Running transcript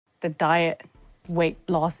the diet weight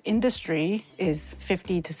loss industry is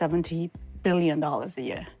 $50 to $70 billion a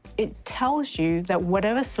year. It tells you that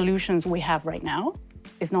whatever solutions we have right now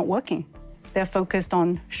is not working. They're focused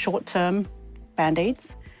on short-term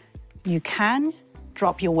Band-Aids. You can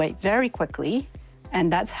drop your weight very quickly,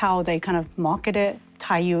 and that's how they kind of market it,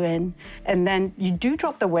 tie you in, and then you do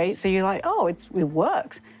drop the weight, so you're like, oh, it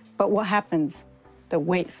works. But what happens? The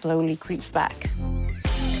weight slowly creeps back.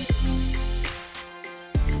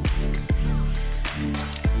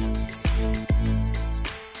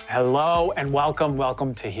 Hello and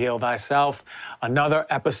welcome to Heal Thyself, another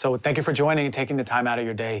episode. Thank you for joining and taking the time out of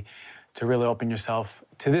your day to really open yourself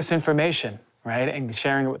to this information, right? And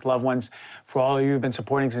sharing it with loved ones. For all of you who've been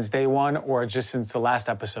supporting since day one or just since the last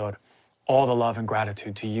episode, all the love and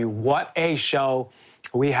gratitude to you. What a show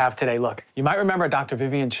we have today. Look, you might remember Dr.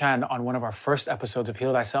 Vivian Chen on one of our first episodes of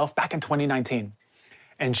Heal Thyself back in 2019.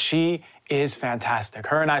 And she is fantastic.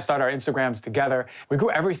 Her and I started our Instagrams together. We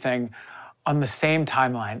grew everything on the same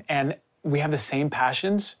timeline, and we have the same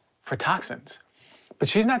passions for toxins. But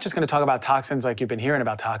she's not just gonna talk about toxins like you've been hearing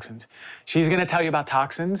about toxins. She's gonna tell you about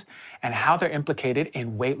toxins and how they're implicated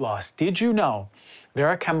in weight loss. Did you know there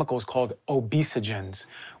are chemicals called obesogens,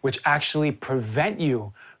 which actually prevent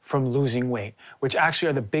you from losing weight, which actually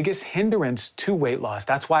are the biggest hindrance to weight loss.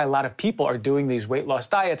 That's why a lot of people are doing these weight loss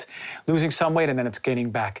diets, losing some weight and then it's gaining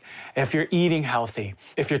back. If you're eating healthy,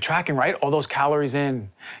 if you're tracking, right, all those calories in,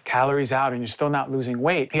 calories out, and you're still not losing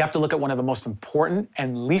weight, you have to look at one of the most important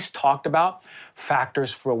and least talked about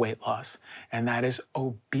factors for weight loss, and that is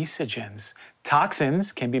obesogens.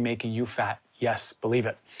 Toxins can be making you fat. Yes, believe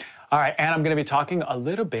it. All right, and I'm gonna be talking a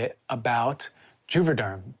little bit about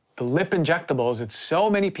Juvederm. The lip injectables that so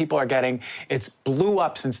many people are getting, it's blew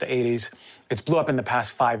up since the 80s. It's blew up in the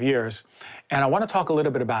past 5 years. And I want to talk a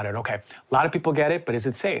little bit about it. Okay, a lot of people get it, but is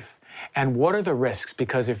it safe? And what are the risks?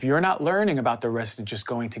 Because if you're not learning about the risks and just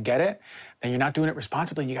going to get it, then you're not doing it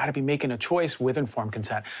responsibly. You got to be making a choice with informed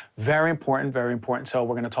consent. Very important, very important. So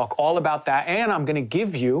we're going to talk all about that. And I'm going to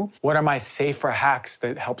give you what are my safer hacks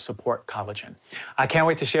that help support collagen. I can't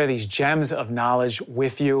wait to share these gems of knowledge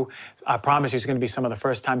with you. I promise you it's going to be some of the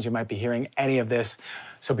first times you might be hearing any of this.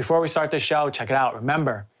 So before we start the show, check it out.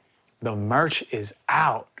 Remember, the merch is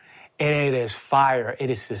out. It is fire. It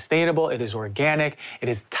is sustainable. It is organic. It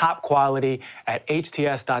is top quality at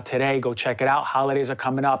hts.today. Go check it out. Holidays are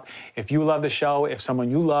coming up. If you love the show, if someone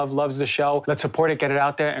you love loves the show, let's support it, get it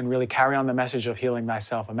out there, and really carry on the message of healing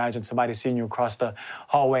thyself. Imagine somebody seeing you across the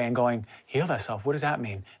hallway and going, heal thyself. What does that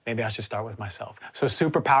mean? Maybe I should start with myself. So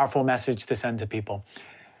super powerful message to send to people.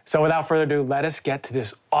 So without further ado, let us get to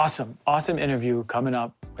this awesome interview coming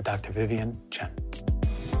up with Dr. Vivian Chen.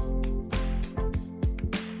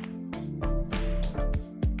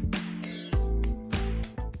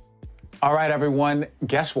 All right, everyone,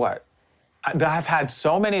 guess what? I've had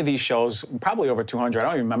so many of these shows, probably over 200, I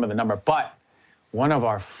don't even remember the number, but one of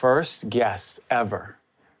our first guests ever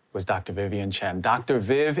was Dr. Vivian Chen. Dr.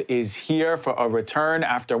 Viv is here for a return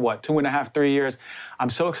after, 2.5, 3 years.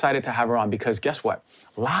 I'm so excited to have her on because guess what?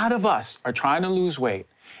 A lot of us are trying to lose weight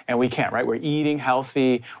and we can't, right? We're eating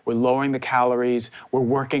healthy, we're lowering the calories, we're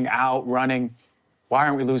working out, running. Why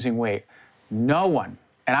aren't we losing weight? No one,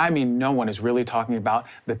 and I mean no one, is really talking about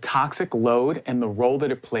the toxic load and the role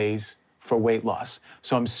that it plays for weight loss.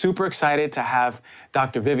 So I'm super excited to have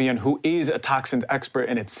Dr. Vivian, who is a toxin expert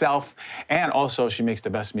in itself, and also she makes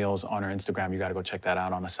the best meals on her Instagram. You gotta go check that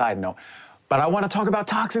out on a side note. But I wanna talk about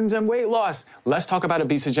toxins and weight loss. Let's talk about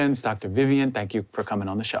obesogens. Dr. Vivian, thank you for coming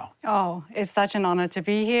on the show. Oh, it's such an honor to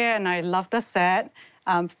be here, and I love the set.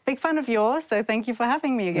 Big fan of yours, so thank you for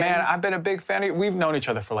having me again. Man, I've been a big fan of you. We've known each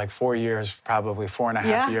other for like 4 years, probably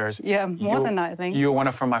 4.5 years. Yeah, more than that, I think. You were one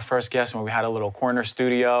of my first guests when we had a little corner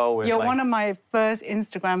studio. You're one of my first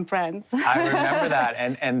Instagram friends. I remember that,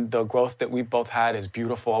 and the growth that we both had is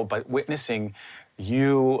beautiful, but witnessing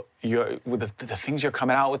with the things you're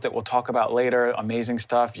coming out with that we'll talk about later, amazing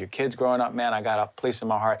stuff, your kids growing up, man, I got a place in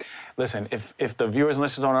my heart. Listen, if the viewers and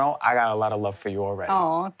listeners don't know, I got a lot of love for you already.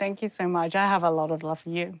 Oh, thank you so much. I have a lot of love for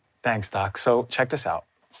you. Thanks, Doc. So check this out.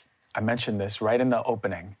 I mentioned this right in the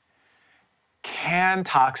opening. Can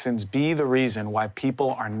toxins be the reason why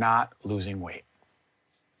people are not losing weight?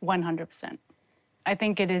 100%. I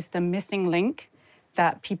think it is the missing link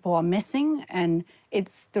that people are missing, and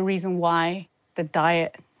it's the reason why the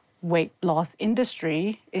diet weight loss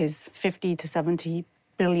industry is $50 to $70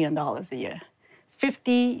 billion a year.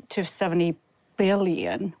 50 to 70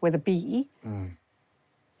 billion with a B.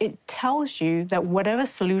 It tells you that whatever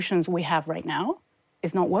solutions we have right now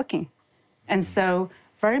is not working. And so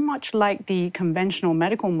very much like the conventional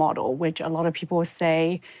medical model, which a lot of people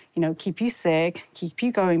say, keep you sick, keep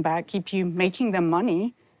you going back, keep you making them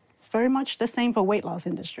money. It's very much the same for weight loss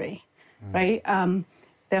industry, right?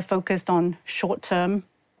 They're focused on short-term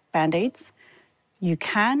Band-Aids. You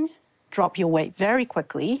can drop your weight very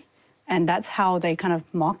quickly, and that's how they kind of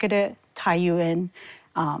market it, tie you in,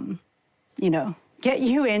 get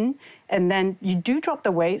you in, and then you do drop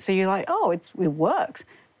the weight, so you're like, oh, it works.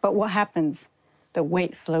 But what happens? The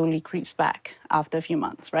weight slowly creeps back after a few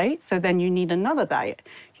months, right? So then you need another diet,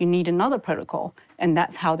 you need another protocol, and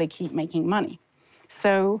that's how they keep making money.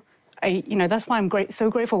 So, that's why I'm so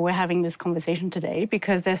grateful we're having this conversation today,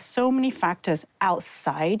 because there's so many factors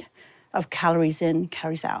outside of calories in,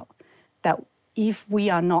 calories out, that if we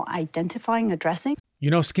are not identifying, addressing.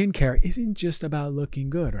 Skincare isn't just about looking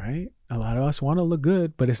good, right? A lot of us want to look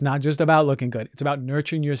good, but it's not just about looking good. It's about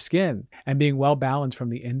nurturing your skin and being well balanced from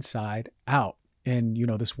the inside out. And,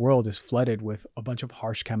 this world is flooded with a bunch of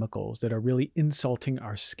harsh chemicals that are really insulting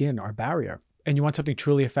our skin, our barrier. And you want something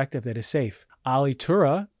truly effective that is safe.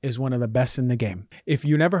 Alitura is one of the best in the game. If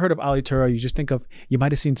you never heard of Alitura, you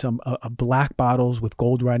might have seen some black bottles with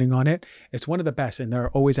gold writing on it. It's one of the best, and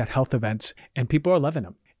they're always at health events, and people are loving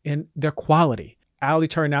them. And their quality.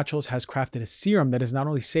 Alitura Naturals has crafted a serum that is not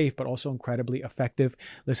only safe, but also incredibly effective.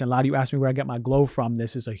 Listen, a lot of you ask me where I get my glow from.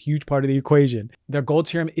 This is a huge part of the equation. Their gold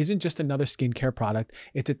serum isn't just another skincare product.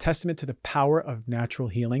 It's a testament to the power of natural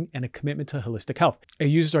healing and a commitment to holistic health. It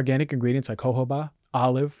uses organic ingredients like jojoba,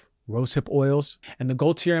 olive, rosehip oils, and the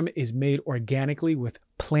gold serum is made organically with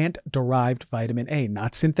plant-derived vitamin A,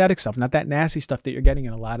 not synthetic stuff, not that nasty stuff that you're getting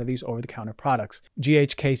in a lot of these over-the-counter products.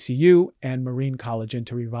 GHKCU and marine collagen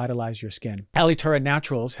to revitalize your skin. Alitura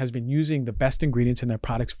Naturals has been using the best ingredients in their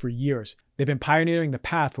products for years. They've been pioneering the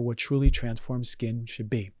path for what truly transformed skin should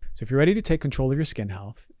be. So if you're ready to take control of your skin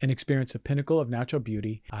health and experience the pinnacle of natural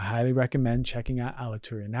beauty, I highly recommend checking out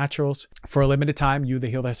Alitura Naturals. For a limited time, you, the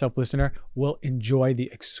Heal Thyself listener, will enjoy the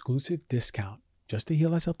exclusive discount, just the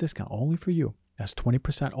Heal Thyself discount, only for you. That's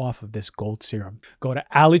 20% off of this gold serum. Go to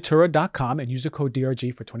alitura.com and use the code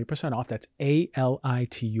DRG for 20% off. That's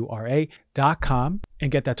ALITURA.com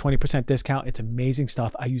and get that 20% discount. It's amazing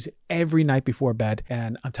stuff. I use it every night before bed,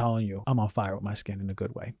 and I'm telling you, I'm on fire with my skin in a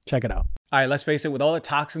good way. Check it out. All right, let's face it, with all the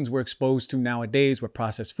toxins we're exposed to nowadays with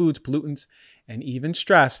processed foods, pollutants, and even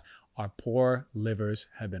stress, our poor livers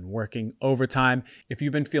have been working overtime. If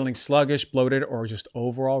you've been feeling sluggish, bloated, or just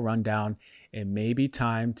overall run down, it may be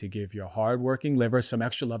time to give your hardworking liver some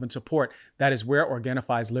extra love and support. That is where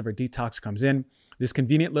Organifi's Liver Detox comes in. This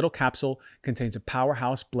convenient little capsule contains a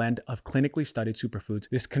powerhouse blend of clinically studied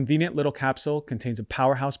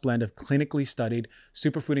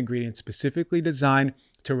superfood ingredients specifically designed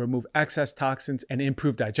to remove excess toxins and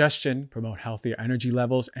improve digestion, promote healthier energy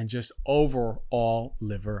levels, and just overall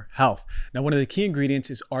liver health. Now, one of the key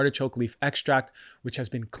ingredients is artichoke leaf extract, which has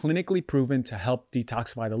been clinically proven to help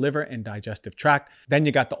detoxify the liver and digestive tract. Then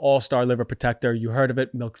you got the All-Star Liver Protector. You heard of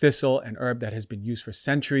it, milk thistle, an herb that has been used for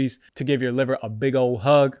centuries to give your liver a big old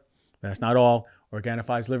hug. That's not all.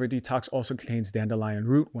 Organifi's Liver Detox also contains dandelion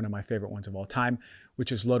root, one of my favorite ones of all time,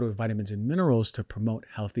 which is loaded with vitamins and minerals to promote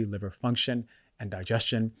healthy liver function and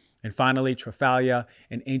digestion. And finally, Triphalia,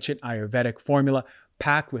 an ancient Ayurvedic formula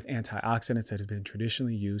packed with antioxidants that has been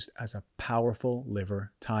traditionally used as a powerful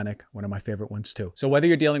liver tonic, one of my favorite ones too. So whether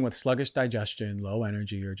you're dealing with sluggish digestion, low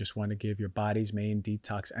energy, or just want to give your body's main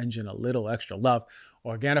detox engine a little extra love,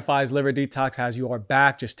 Organifi's Liver Detox has your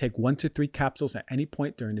back. Just take 1 to 3 capsules at any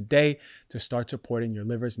point during the day to start supporting your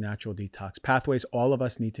liver's natural detox pathways. All of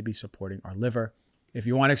us need to be supporting our liver. If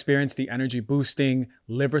you want to experience the energy boosting,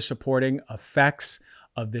 liver supporting effects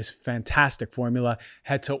of this fantastic formula,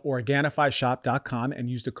 head to OrganifiShop.com and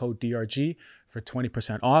use the code DRG for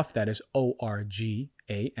 20% off. That is ORGANIFI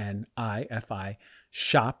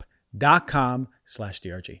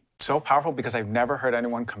shop.com/DRG. So powerful because I've never heard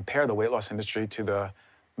anyone compare the weight loss industry to the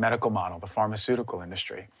medical model, the pharmaceutical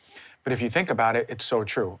industry. But if you think about it, it's so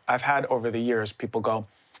true. I've had over the years people go,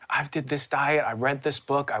 I've did this diet, I read this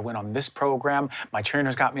book, I went on this program, my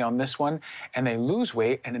trainers got me on this one, and they lose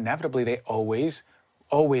weight, and inevitably they always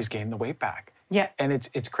gain the weight back. Yeah. And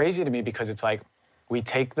it's crazy to me because it's like we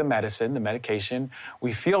take the medicine, the medication,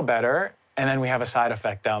 we feel better, and then we have a side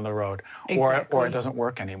effect down the road, Exactly. or it doesn't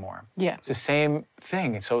work anymore. Yeah. It's the same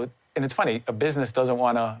thing. So, and it's funny, a business doesn't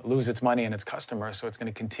want to lose its money and its customers, so it's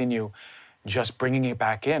going to continue just bringing it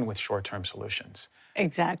back in with short-term solutions.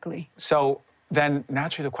 Exactly. So then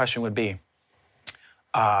naturally the question would be,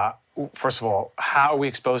 first of all, how are we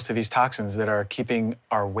exposed to these toxins that are keeping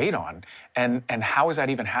our weight on? And how is that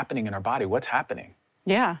even happening in our body? What's happening?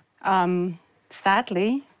 Yeah.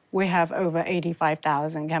 Sadly, we have over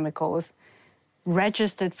 85,000 chemicals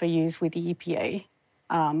registered for use with the EPA.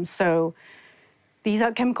 So these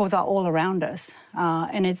chemicals are all around us.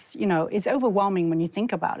 And it's overwhelming when you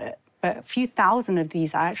think about it. But a few thousand of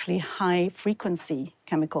these are actually high frequency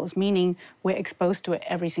chemicals, meaning we're exposed to it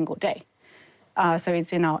every single day. So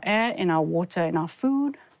it's in our air, in our water, in our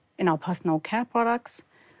food, in our personal care products.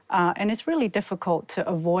 And it's really difficult to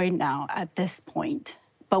avoid now at this point.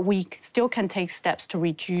 But we still can take steps to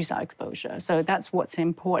reduce our exposure. So that's what's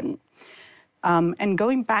important. And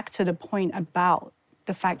going back to the point about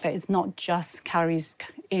the fact that it's not just calories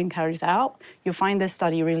in, calories out, you'll find this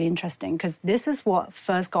study really interesting because this is what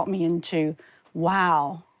first got me into,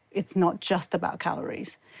 wow, it's not just about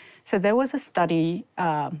calories. So there was a study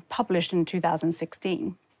published in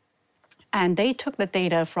 2016, and they took the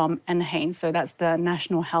data from NHANES, so that's the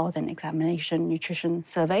National Health and Examination Nutrition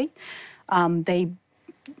Survey. They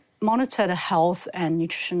monitored the health and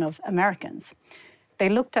nutrition of Americans. They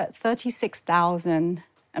looked at 36,000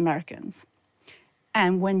 Americans.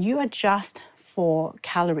 And when you adjust for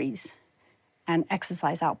calories and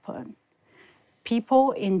exercise output,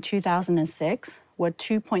 people in 2006 were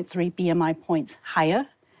 2.3 BMI points higher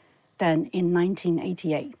than in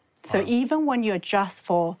 1988. So even when you adjust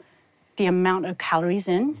for the amount of calories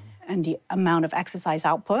in and the amount of exercise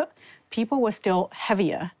output, people were still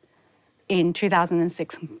heavier in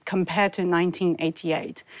 2006 compared to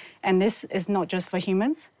 1988. And this is not just for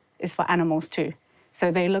humans, it's for animals too. So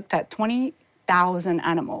they looked at 20,000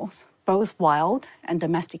 animals, both wild and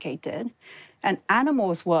domesticated, and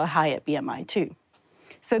animals were high at BMI too.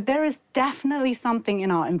 So there is definitely something in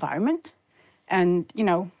our environment, and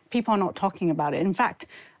people are not talking about it. In fact,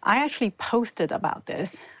 I actually posted about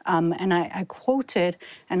this, and I quoted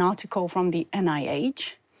an article from the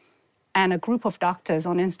NIH, and a group of doctors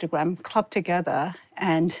on Instagram clubbed together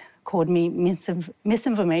and called me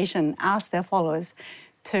misinformation, asked their followers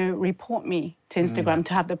to report me to Instagram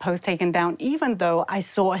to have the post taken down, even though I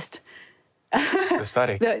sourced the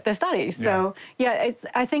study. the study. So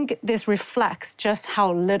I think this reflects just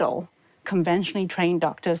how little conventionally trained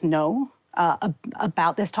doctors know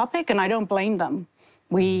about this topic, and I don't blame them.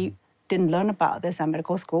 We didn't learn about this at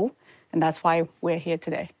medical school, and that's why we're here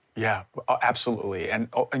today. Yeah, absolutely. And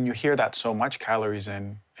you hear that so much, calories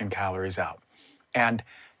in and calories out. And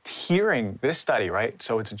hearing this study, right?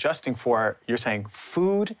 So it's adjusting for, you're saying,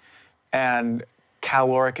 food and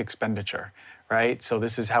caloric expenditure, right? So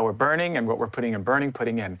this is how we're burning and what we're putting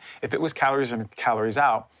in. If it was calories in, calories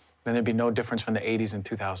out, then there'd be no difference from the 80s and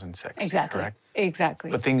 2006. Exactly. Correct?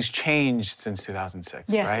 Exactly. But things changed since 2006,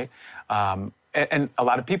 yes. right? And a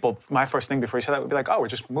lot of people, my first thing before you said that would be like, oh, we're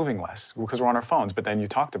just moving less because we're on our phones. But then you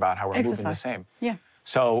talked about how we're moving the same. Yeah.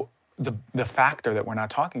 So the factor that we're not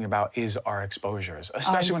talking about is our exposures,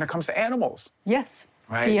 especially when it comes to animals. Yes.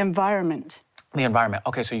 Right? The environment. The environment.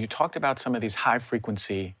 Okay, so you talked about some of these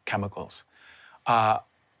high-frequency chemicals.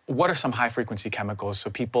 What are some high-frequency chemicals so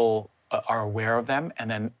people are aware of them, and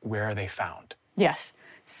then where are they found? Yes.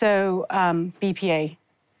 So BPA,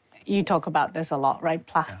 you talk about this a lot, right?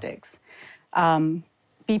 Plastics.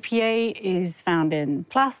 BPA is found in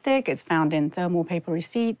plastic, it's found in thermal paper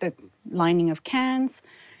receipt, the lining of cans,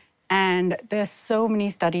 and there's so many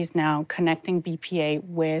studies now connecting BPA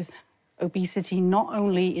with obesity, not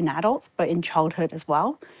only in adults, but in childhood as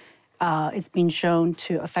well. It's been shown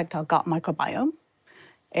to affect our gut microbiome.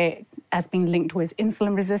 It has been linked with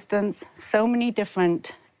insulin resistance, so many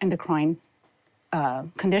different endocrine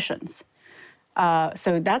conditions.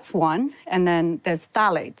 So that's one. And then there's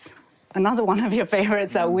phthalates, another one of your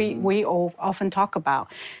favorites that we all often talk about.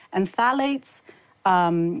 And phthalates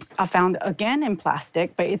are found again in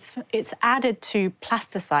plastic, but it's added to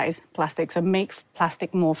plasticize plastic, so make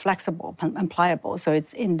plastic more flexible and pliable. So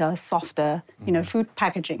it's in the softer, food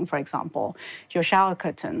packaging, for example, your shower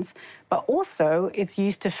curtains. But also it's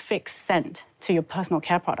used to fix scent to your personal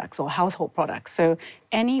care products or household products. So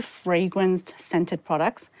any fragranced scented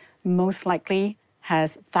products most likely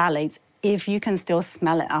has phthalates if you can still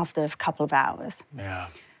smell it after a couple of hours. Yeah.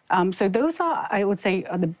 So those are, I would say,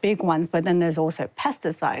 are the big ones, but then there's also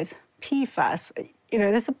pesticides, PFAS.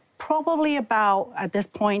 There's probably about, at this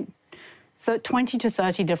point, 20 to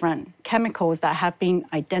 30 different chemicals that have been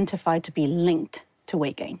identified to be linked to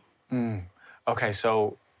weight gain. Okay,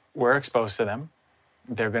 so we're exposed to them.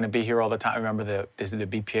 They're going to be here all the time. I remember the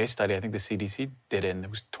BPA study, I think the CDC did it, and it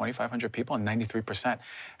was 2,500 people, and 93%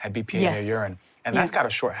 had BPA in their urine. And that's got a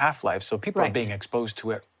short half-life, so people are being exposed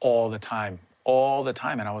to it all the time.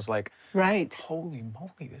 And I was like, holy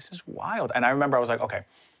moly, this is wild. And I remember I was like, okay,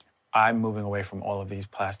 I'm moving away from all of these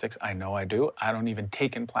plastics. I know I do. I don't even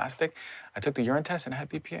take in plastic. I took the urine test and I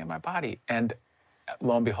had BPA in my body. And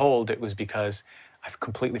lo and behold, it was because I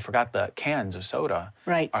completely forgot the cans of soda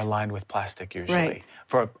Right. are lined with plastic usually Right.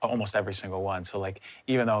 for almost every single one. So like,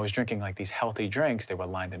 even though I was drinking like these healthy drinks, they were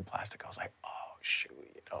lined in plastic. I was like, oh shoot.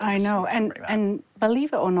 I know, and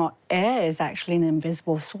believe it or not, air is actually an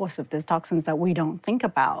invisible source of these toxins that we don't think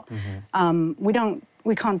about.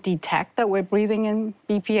 We can't detect that we're breathing in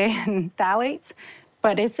BPA and phthalates,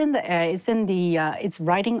 but it's in the air. It's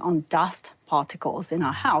riding on dust particles in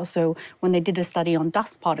our house. So when they did a study on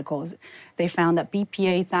dust particles, they found that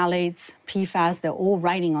BPA, phthalates, PFAS, they're all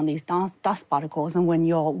riding on these dust particles. And when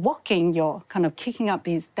you're walking, you're kind of kicking up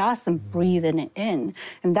these dust and breathing it in.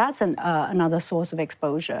 And that's another source of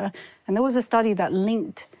exposure. And there was a study that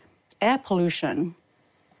linked air pollution,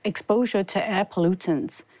 exposure to air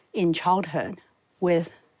pollutants in childhood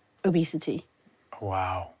with obesity.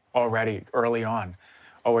 Wow. Already, early on.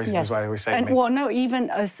 Always, Yes. is what I always say. And, well, no,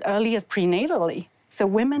 even as early as prenatally. So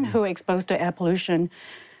women who are exposed to air pollution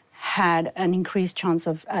had an increased chance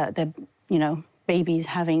of their, babies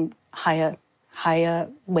having higher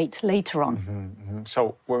weight later on.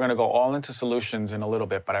 So we're going to go all into solutions in a little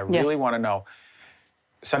bit, but I really want to know.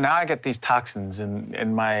 So now I get these toxins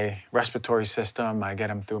in my respiratory system. I get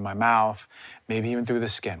them through my mouth, maybe even through the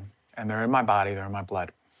skin, and they're in my body, they're in my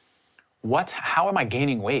blood. How am I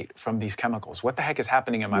gaining weight from these chemicals? What the heck is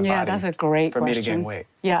happening in my body? Yeah, that's a great for question. me to gain weight?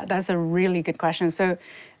 Yeah, that's a really good question. So it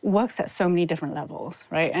works at so many different levels,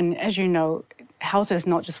 right? And as you know, health is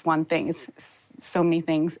not just one thing. It's so many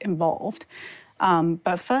things involved.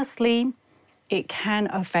 But firstly, it can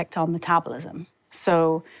affect our metabolism.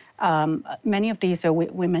 So many of these, so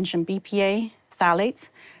we mentioned BPA, phthalates,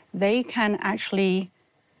 they can actually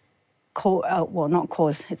cause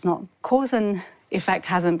and effect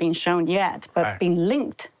hasn't been shown yet, but being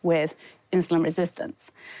linked with insulin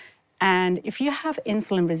resistance. And if you have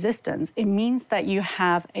insulin resistance, it means that you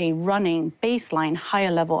have a running baseline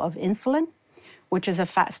higher level of insulin, which is a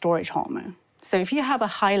fat storage hormone. So if you have a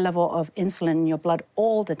high level of insulin in your blood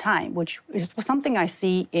all the time, which is something I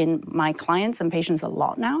see in my clients and patients a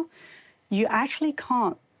lot now, you actually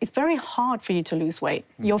can't. It's very hard for you to lose weight.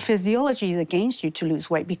 Your physiology is against you to lose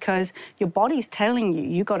weight because your body's telling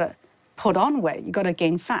you got to put on weight, you got to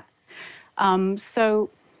gain fat. So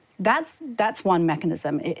that's one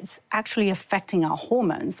mechanism. It's actually affecting our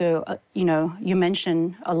hormones. So, you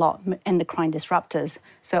mentioned a lot endocrine disruptors.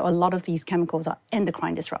 So a lot of these chemicals are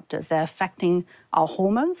endocrine disruptors. They're affecting our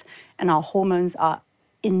hormones, and our hormones are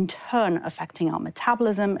in turn affecting our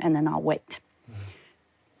metabolism and then our weight.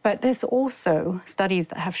 But there's also studies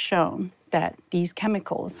that have shown that these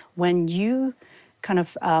chemicals, when you kind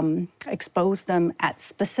of expose them at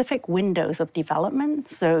specific windows of development,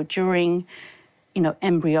 so during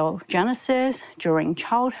embryogenesis, during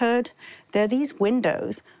childhood, there are these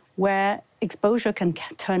windows where exposure can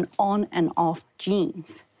turn on and off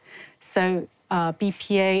genes. So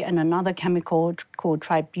BPA and another chemical called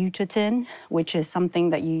tributyltin, which is something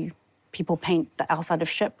that people paint the outside of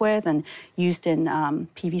ship with and used in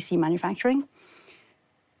PVC manufacturing,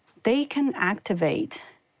 they can activate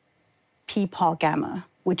PPAR gamma,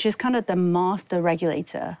 which is kind of the master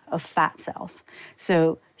regulator of fat cells.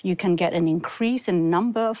 So you can get an increase in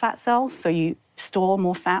number of fat cells, so you store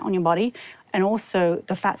more fat on your body, and also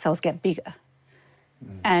the fat cells get bigger.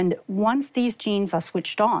 And once these genes are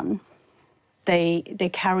switched on, they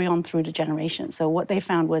carry on through the generation. So what they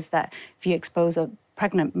found was that if you expose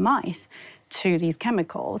pregnant mice to these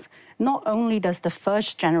chemicals, not only does the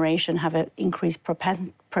first generation have an increased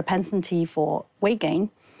propensity for weight gain,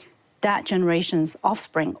 that generation's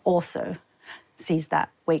offspring also sees that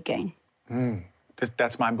weight gain.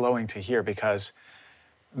 That's mind-blowing to hear, because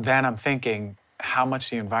then I'm thinking how much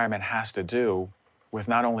the environment has to do with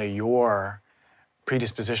not only your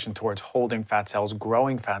predisposition towards holding fat cells,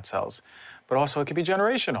 growing fat cells, but also it could be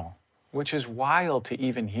generational, which is wild to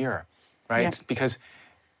even hear, right? Yeah. Because,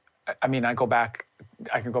 I mean, I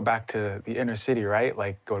can go back to the inner city, right?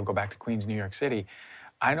 Like go back to Queens, New York City.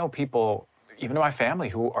 I know people, even in my family,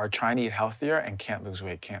 who are trying to eat healthier and can't lose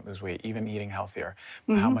weight, even eating healthier.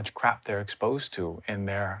 How much crap they're exposed to in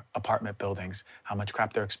their apartment buildings, how much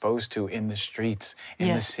crap they're exposed to in the streets,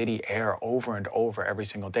 in the city air, over and over every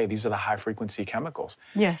single day. These are the high frequency chemicals.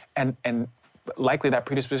 Yes. And likely that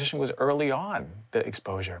predisposition was early on, the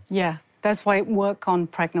exposure. Yeah, that's why work on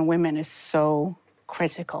pregnant women is so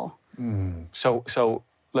critical. So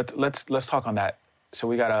let's talk on that. So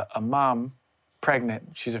we got a mom pregnant,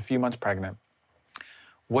 she's a few months pregnant.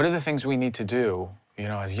 What are the things we need to do,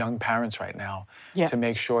 as young parents right now, to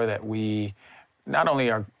make sure that we not only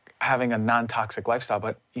are having a non-toxic lifestyle,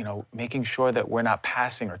 but, making sure that we're not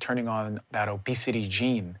passing or turning on that obesity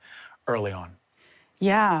gene early on?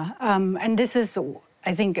 Yeah, and this is,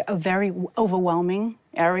 I think, a very overwhelming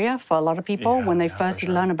area for a lot of people. Yeah, When they yeah, first for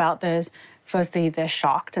sure. learn about this, firstly, they're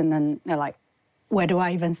shocked, and then they're like, where do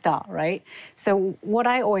I even start, right? So what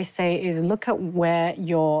I always say is look at where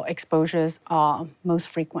your exposures are most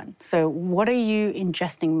frequent. So what are you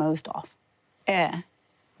ingesting most of? Air,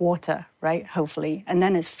 water, right? Hopefully, and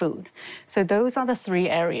then it's food. So those are the three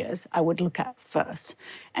areas I would look at first.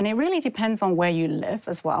 And it really depends on where you live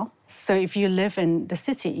as well. So if you live in the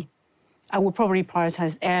city, I would probably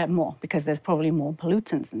prioritize air more because there's probably more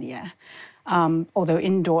pollutants in the air. Although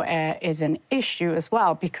indoor air is an issue as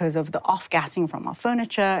well because of the off-gassing from our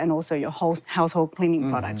furniture and also your whole household cleaning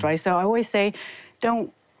products, right? So I always say,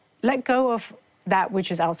 don't let go of that which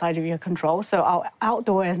is outside of your control. So our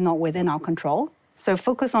outdoor air is not within our control. So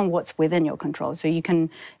focus on what's within your control. So you can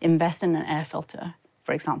invest in an air filter,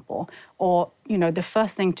 for example. Or, the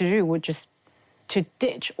first thing to do would just to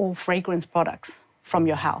ditch all fragrance products from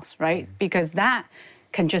your house, right? Because that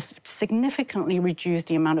can just significantly reduce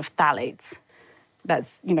the amount of phthalates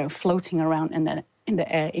that's, floating around in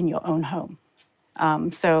the air in your own home.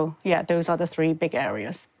 So yeah, those are the three big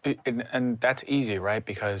areas. And that's easy, right?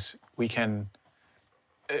 Because we can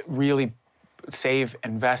really save,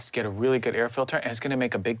 invest, get a really good air filter, and it's going to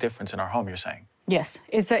make a big difference in our home, you're saying? Yes,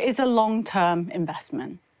 it's a long-term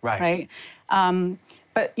investment, right?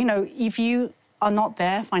 But, if you are not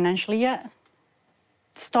there financially yet,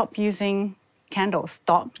 stop using candles,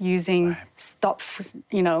 stop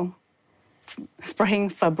spraying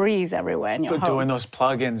Febreze everywhere in your home. Doing those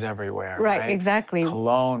plug-ins everywhere, right? Exactly.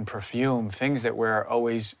 Cologne, perfume, things that we're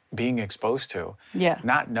always being exposed to. Yeah.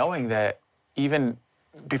 Not knowing that even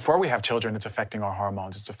before we have children, it's affecting our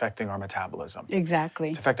hormones, it's affecting our metabolism. Exactly.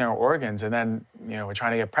 It's affecting our organs, and then, we're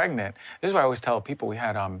trying to get pregnant. This is why I always tell people, we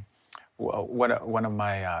had one of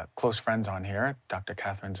my close friends on here, Dr.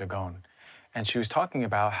 Catherine Zagone, and she was talking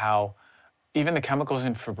about how even the chemicals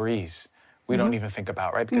in Febreze, we don't even think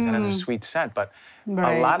about, right? Because it has a sweet scent, but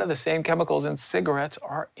a lot of the same chemicals in cigarettes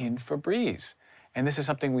are in Febreze. And this is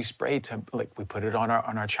something we spray to, we put it on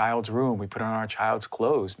our child's room, we put it on our child's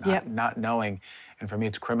clothes, not knowing. And for me,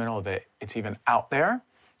 it's criminal that it's even out there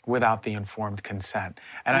without the informed consent.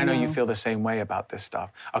 And I know you feel the same way about this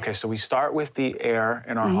stuff. Okay, so we start with the air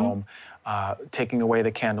in our home, taking away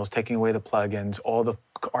the candles, taking away the plug-ins, all the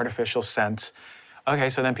artificial scents.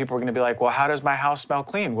 Okay, so then people are going to be like, well, how does my house smell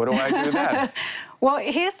clean? What do I do then? Well,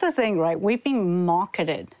 here's the thing, right? We've been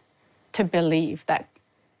marketed to believe that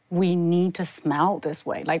we need to smell this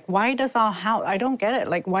way. Like, why does our house, I don't get it.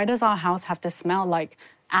 Like, why does our house have to smell like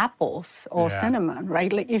apples or cinnamon,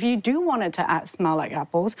 right? Like, if you do want it to smell like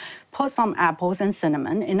apples, put some apples and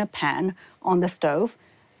cinnamon in a pan on the stove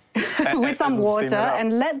with some water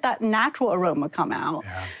and let that natural aroma come out.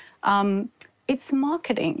 Yeah. It's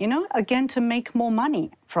marketing, again, to make more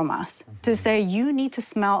money from us, to say you need to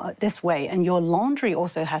smell this way and your laundry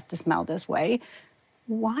also has to smell this way.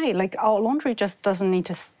 Why? Like, our laundry just doesn't need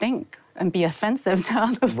to stink and be offensive to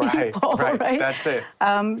other people, right? That's it.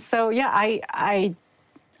 So yeah, I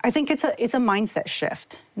think it's a mindset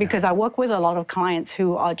shift because I work with a lot of clients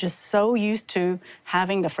who are just so used to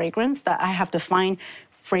having the fragrance that I have to find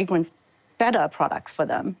fragrance better products for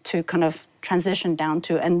them to kind of transition down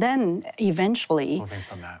to, and then eventually moving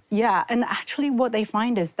from that. Yeah, and actually what they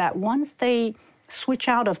find is that once they switch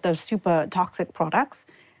out of those super toxic products,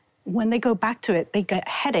 when they go back to it, they get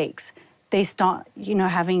headaches. They start,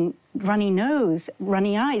 having runny nose,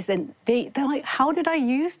 runny eyes, and they're like, how did I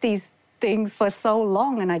use these things for so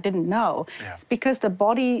long and I didn't know? Yeah. It's because the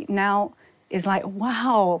body now is like,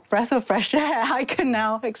 wow, breath of fresh air, I can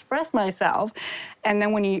now express myself. And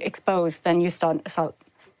then when you expose, then you start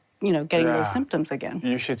getting those symptoms again.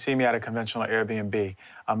 You should see me at a conventional Airbnb.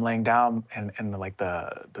 I'm laying down and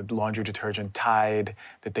the laundry detergent Tide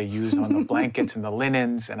that they use on the blankets and the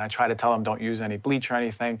linens, and I try to tell them don't use any bleach or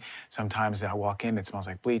anything. Sometimes I walk in, it smells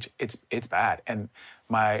like bleach. It's bad. And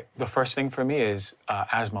the first thing for me is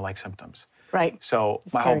asthma-like symptoms. Right. So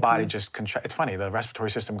my whole body just contracts. It's funny, the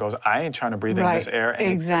respiratory system goes, I ain't trying to breathe in this air,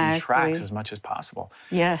 and it contracts as much as possible.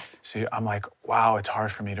 Yes. So I'm like, wow, it's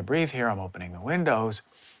hard for me to breathe here. I'm opening the windows.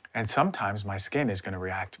 And sometimes my skin is going to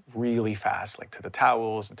react really fast, like to the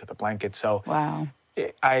towels and to the blankets. So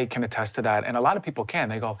I can attest to that. And a lot of people can.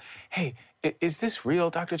 They go, hey, is this real,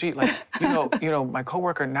 Dr. G? Like, my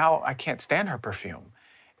coworker, now I can't stand her perfume.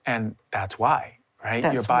 And that's why.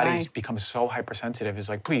 Right? Your body's become so hypersensitive. It's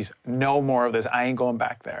like, please, no more of this. I ain't going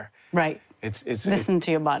back there. Right. Listen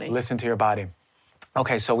to your body. Listen to your body.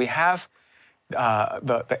 Okay, so we have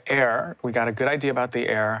the air. We got a good idea about the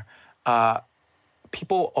air.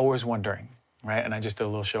 People always wondering, right? And I just did a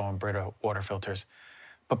little show on Brita water filters.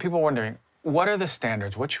 But people wondering, what are the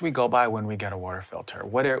standards? What should we go by when we get a water filter?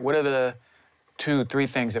 What are the 2-3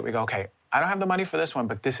 things that we go, okay, I don't have the money for this one,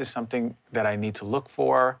 but this is something that I need to look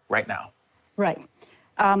for right now? Right.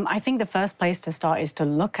 I think the first place to start is to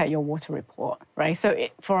look at your water report, right? So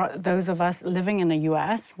for those of us living in the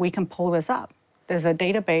US, we can pull this up. There's a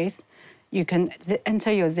database. You can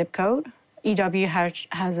enter your zip code. EW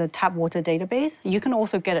has a tap water database. You can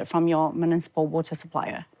also get it from your municipal water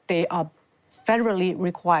supplier. They are federally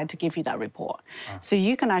required to give you that report. So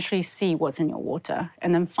you can actually see what's in your water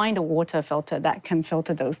and then find a water filter that can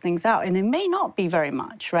filter those things out. And it may not be very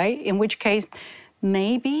much, right? In which case,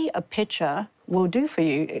 maybe a pitcher will do for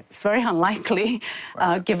you. It's very unlikely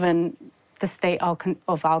given the state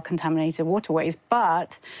of our contaminated waterways.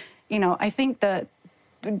 But, I think that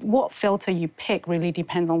what filter you pick really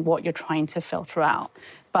depends on what you're trying to filter out.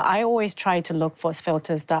 But I always try to look for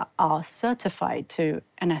filters that are certified to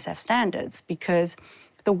NSF standards, because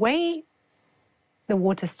the way the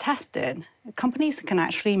water's tested, companies can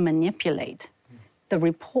actually manipulate the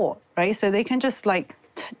report, right? So they can just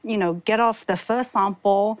get off the first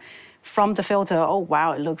sample from the filter. Oh,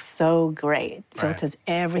 wow, it looks so great. Filters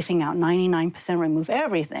everything out, 99% remove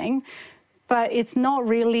everything. But it's not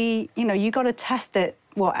really, you got to test it,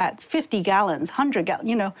 at 50 gallons, 100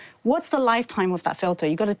 gallons, what's the lifetime of that filter?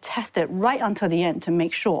 You got to test it right until the end to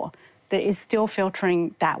make sure that it's still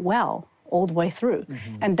filtering that well all the way through.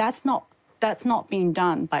 And that's not being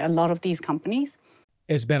done by a lot of these companies.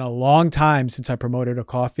 It's been a long time since I promoted a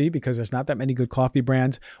coffee because there's not that many good coffee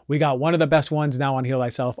brands. We got one of the best ones now on Heal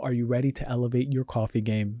Thyself. Are you ready to elevate your coffee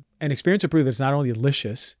game? And experience a brew that's not only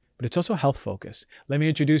delicious, but it's also health focused. Let me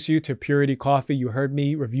introduce you to Purity Coffee. You heard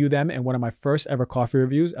me review them in one of my first ever coffee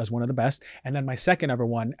reviews as one of the best, and then my second ever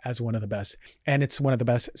one as one of the best. And it's one of the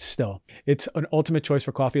best still. It's an ultimate choice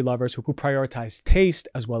for coffee lovers who prioritize taste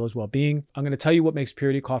as well as well-being. I'm gonna tell you what makes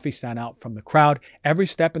Purity Coffee stand out from the crowd. Every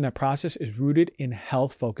step in their process is rooted in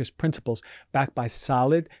health-focused principles backed by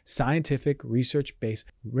solid, scientific, research-based,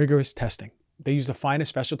 rigorous testing. They use the finest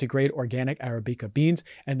specialty grade organic Arabica beans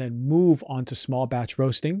and then move on to small batch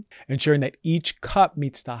roasting, ensuring that each cup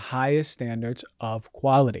meets the highest standards of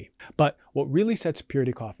quality. But what really sets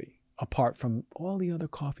Purity Coffee apart from all the other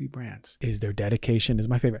coffee brands is their dedication, is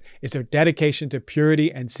my favorite. It's their dedication to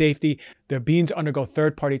purity and safety. Their beans undergo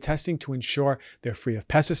third-party testing to ensure they're free of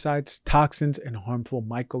pesticides, toxins, and harmful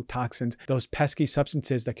mycotoxins, those pesky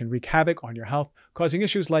substances that can wreak havoc on your health, causing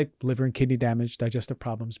issues like liver and kidney damage, digestive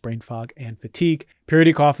problems, brain fog, and fatigue.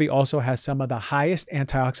 Purity Coffee also has some of the highest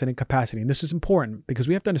antioxidant capacity. And this is important because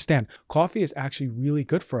we have to understand coffee is actually really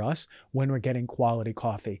good for us when we're getting quality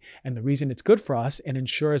coffee. And the reason it's good for us and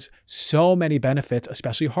ensures so many benefits,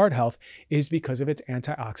 especially heart health, is because of its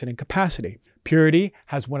antioxidant capacity. Purity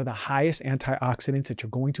has one of the highest antioxidants that you're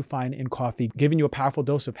going to find in coffee, giving you a powerful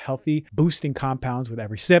dose of healthy, boosting compounds with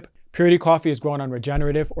every sip. Purity Coffee is grown on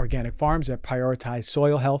regenerative organic farms that prioritize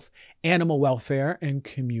soil health, animal welfare, and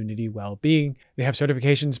community well-being. They have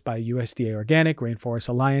certifications by USDA Organic, Rainforest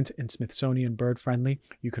Alliance, and Smithsonian Bird Friendly.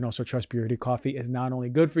 You can also trust Purity Coffee is not only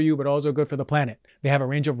good for you, but also good for the planet. They have a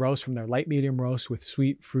range of roasts from their light medium roast with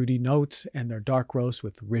sweet, fruity notes and their dark roast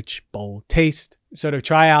with rich, bold taste. So to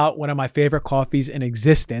try out one of my favorite coffees in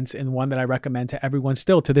existence and one that I recommend to everyone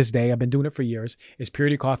still to this day, I've been doing it for years, is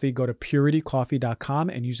Purity Coffee. Go to puritycoffee.com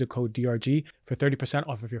and use the code DRG for 30%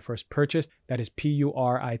 off of your first purchase. That is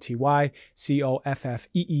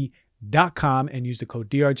puritycoffee.com and use the code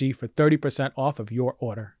DRG for 30% off of your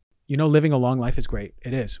order. You know, living a long life is great.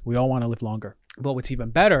 It is. We all want to live longer. But what's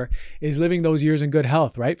even better is living those years in good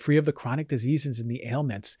health, right? Free of the chronic diseases and the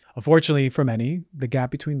ailments. Unfortunately, for many, the gap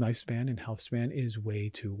between lifespan and health span is way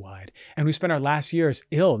too wide. And we spend our last years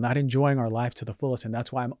ill, not enjoying our life to the fullest. And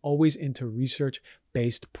that's why I'm always into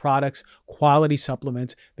research-based products, quality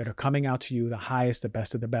supplements that are coming out to you, the highest, the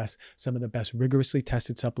best of the best, some of the best rigorously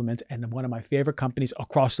tested supplements. And one of my favorite companies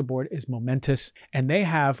across the board is Momentous. And they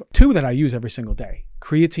have two that I use every single day,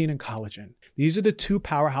 creatine and collagen. These are the two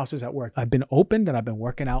powerhouses at work. I've been opened and I've been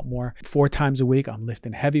working out more 4 times a week. I'm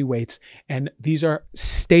lifting heavy weights, and these are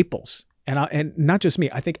staples. And not just me,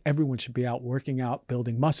 I think everyone should be out working out,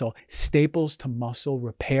 building muscle, staples to muscle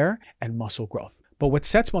repair and muscle growth. But what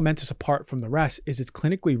sets Momentous apart from the rest is its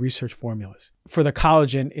clinically researched formulas. For the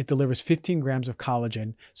collagen, it delivers 15 grams of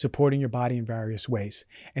collagen, supporting your body in various ways.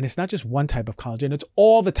 And it's not just one type of collagen, it's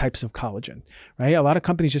all the types of collagen, right? A lot of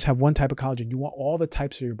companies just have one type of collagen. You want all the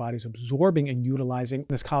types of your body's absorbing and utilizing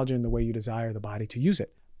this collagen the way you desire the body to use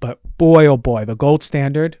it. But boy, oh boy, the gold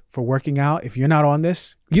standard for working out, if you're not on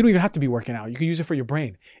this, You don't even have to be working out. You can use it for your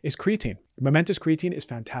brain. It's creatine. Momentous creatine is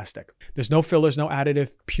fantastic. There's no fillers, no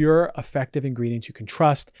additive, pure, effective ingredients you can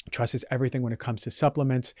trust. Trust is everything when it comes to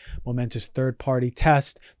supplements. Momentous third-party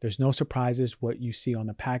test. There's no surprises. What you see on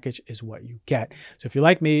the package is what you get. So if you're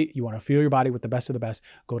like me, you want to fuel your body with the best of the best,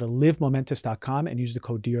 go to livemomentous.com and use the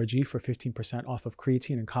code DRG for 15% off of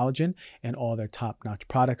creatine and collagen and all their top-notch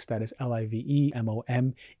products. That is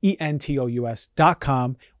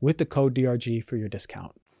livemomentous.com with the code DRG for your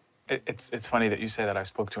discount. It's funny that you say that. I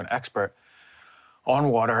spoke to an expert on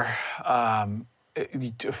water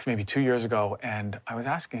maybe 2 years ago, and I was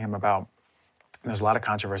asking him about, there's a lot of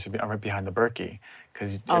controversy behind the Berkey,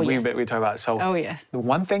 because we talk about, the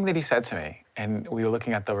one thing that he said to me, and we were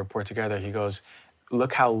looking at the report together, he goes,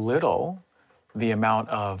 look how little the amount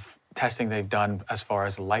of testing they've done as far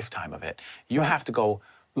as the lifetime of it. You have to go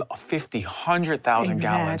 50, 100,000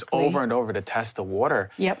 gallons over and over to test the water.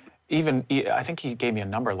 Yep. Even, I think he gave me a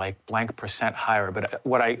number like blank % higher, but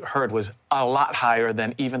what I heard was a lot higher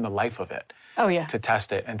than even the life of it. Oh, yeah. To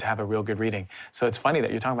test it and to have a real good reading. So it's funny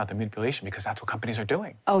that you're talking about the manipulation, because that's what companies are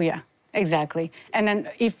doing. Oh, yeah, exactly. And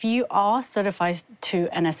then if you are certified to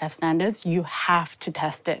NSF standards, you have to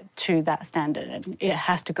test it to that standard. And it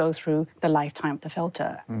has to go through the lifetime of the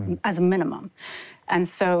filter as a minimum. And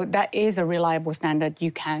so that is a reliable standard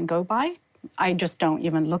you can go by. I just don't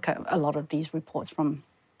even look at a lot of these reports from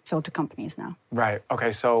filter companies now. Right.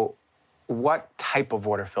 Okay. So what type of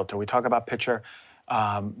water filter? We talk about pitcher.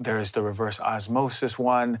 There's the reverse osmosis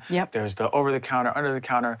one. Yep. There's the over-the-counter,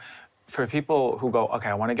 under-the-counter. For people who go, okay,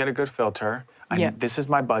 I want to get a good filter. This is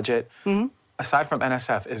my budget. Aside from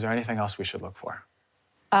NSF, is there anything else we should look for?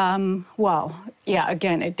 Well, yeah,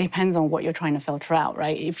 again, it depends on what you're trying to filter out,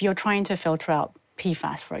 right? If you're trying to filter out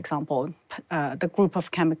PFAS, for example, the group of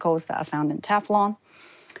chemicals that are found in Teflon,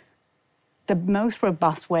 the most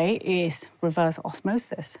robust way is reverse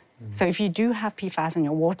osmosis. So if you do have PFAS in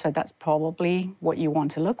your water, that's probably what you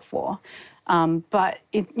want to look for. But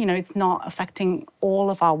it's not affecting all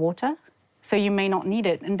of our water, so you may not need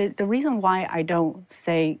it. And the reason why I don't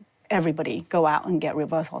say everybody go out and get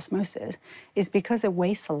reverse osmosis is because it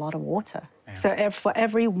wastes a lot of water. Yeah. So for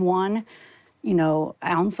every 1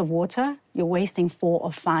 ounce of water, you're wasting 4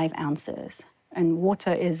 or 5 ounces. And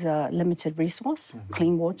water is a limited resource,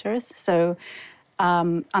 clean water is. So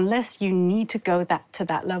unless you need to go to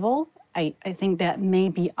that level, I think there may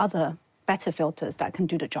be other better filters that can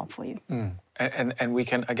do the job for you. And we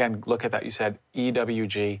can, again, look at that. You said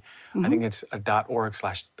EWG. I think it's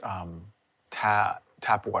 .org/tap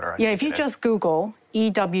water. Yeah, if you just Google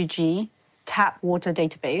EWG tap water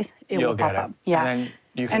database, it will pop up. Yeah.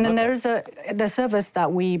 And then there's the service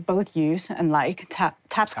that we both use and like, TapScore.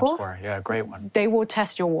 TapScore, yeah, great one. They will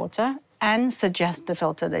test your water and suggest the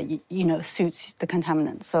filter that suits the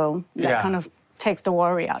contaminant. So that kind of takes the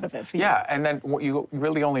worry out of it for you. Yeah, and then you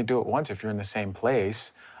really only do it once if you're in the same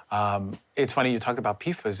place. It's funny you talked about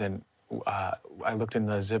PFAS, and I looked in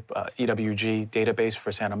the ZIP EWG database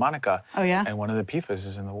for Santa Monica. Oh, yeah? And one of the PFAS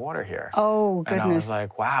is in the water here. Oh, goodness. And I was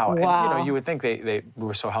like, wow. And, you would think we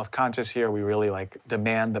were so health conscious here. We really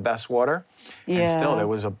demand the best water. Yeah. And still, there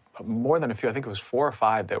was more than a few. I think it was 4 or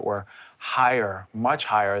 5 that were higher, much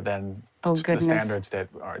higher than the standards that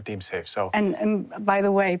are deemed safe. So. And by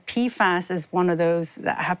the way, PFAS is one of those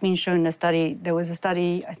that have been shown in a study. There was a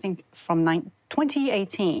study, I think, from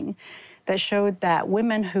 2018 that showed that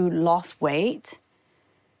women who lost weight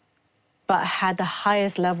but had the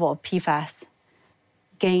highest level of PFAS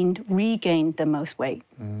regained the most weight.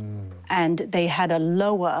 And they had a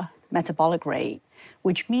lower metabolic rate,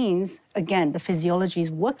 which means, again, the physiology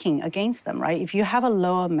is working against them, right? If you have a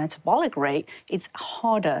lower metabolic rate, it's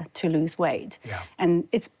harder to lose weight. Yeah. And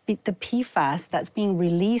it's the PFAS that's being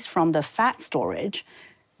released from the fat storage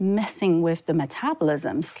messing with the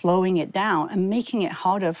metabolism, slowing it down and making it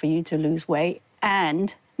harder for you to lose weight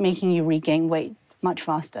and making you regain weight much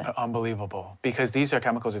faster. Unbelievable. Because these are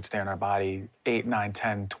chemicals that stay in our body 8, 9,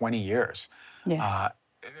 10, 20 years. Yes.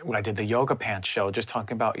 When I did the yoga pants show, just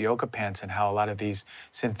talking about yoga pants and how a lot of these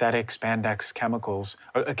synthetic spandex chemicals,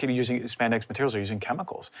 using spandex materials are using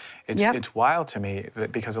chemicals. It's wild to me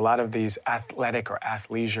that because a lot of these athletic or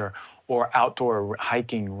athleisure or outdoor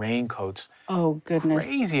hiking raincoats,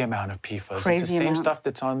 crazy amount of PFAS. It's the same stuff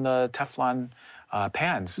that's on the Teflon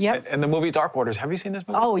pans. Yep. And the movie Dark Waters. Have you seen this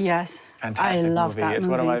movie? Oh, yes. Fantastic movie. I love that movie. It's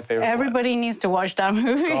one of my favorites. Everybody needs to watch that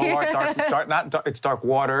movie. It's Dark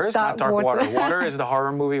Waters, not Dark Water. Water is the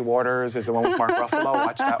horror movie. Waters is the one with Mark Ruffalo.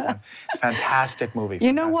 Watch that one. It's a fantastic movie.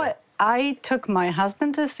 You know what? I took my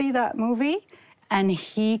husband to see that movie, and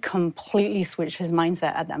he completely switched his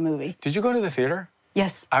mindset at that movie. Did you go to the theater?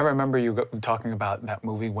 Yes. I remember you talking about that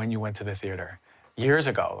movie when you went to the theater. years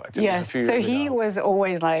ago. It was a Yes. few So years he ago. was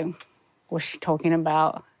always like, what's she talking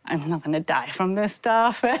about? I'm not going to die from this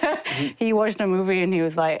stuff. He watched the movie and he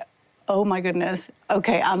was like, oh my goodness,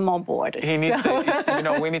 okay, I'm on board. He needs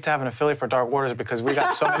to, we need to have an affiliate for Dark Waters because we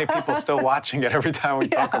got so many people still watching it every time we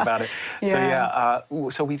talk about it. So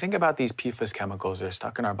so we think about these PFAS chemicals that are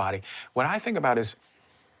stuck in our body. What I think about is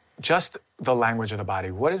just the language of the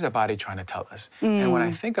body. What is the body trying to tell us? And when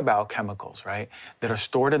I think about chemicals, right, that are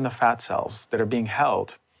stored in the fat cells that are being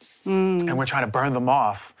held, and we're trying to burn them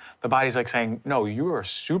off, the body's like saying, no, you are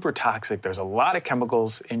super toxic. There's a lot of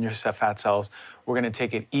chemicals in your fat cells. We're going to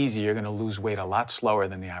take it easy. You're going to lose weight a lot slower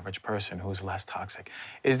than the average person who's less toxic.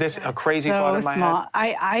 Is this a crazy thought in my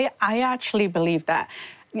head? I actually believe that.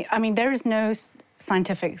 I mean, there is no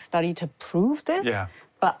scientific study to prove this,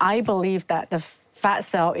 but I believe that the fat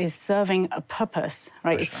cell is serving a purpose,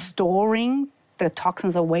 right? It's storing the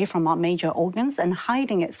toxins away from our major organs and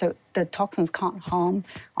hiding it so the toxins can't harm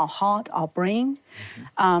our heart, our brain.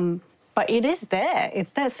 But it is there.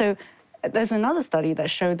 It's there. So there's another study that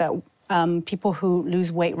showed that people who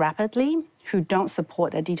lose weight rapidly, who don't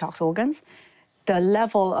support their detox organs, the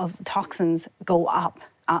level of toxins go up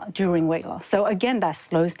during weight loss. So again, that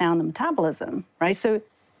slows down the metabolism, right? So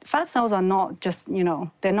fat cells are not just,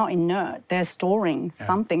 they're not inert. They're storing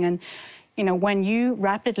something. And, when you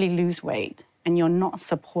rapidly lose weight, and you're not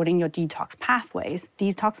supporting your detox pathways,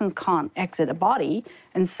 these toxins can't exit the body,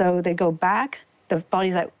 and so they go back. The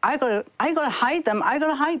body's like, I gotta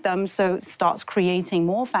hide them, so it starts creating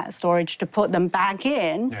more fat storage to put them back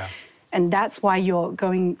in, and that's why you're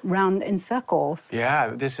going round in circles.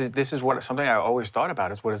 Yeah, this is something I always thought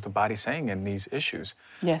about is what is the body saying in these issues?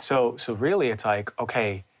 Yes. So really, it's like,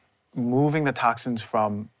 okay, moving the toxins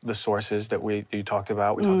from the sources that you talked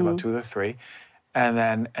about. We talked about 2 of the 3. And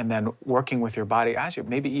then working with your body as you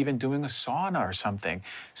maybe even doing a sauna or something,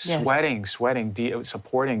 sweating,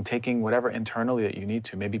 supporting, taking whatever internally that you need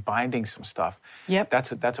to, maybe binding some stuff. Yep.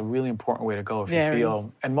 That's a really important way to go if you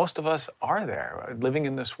feel, and most of us are there, living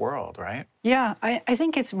in this world, right? Yeah, I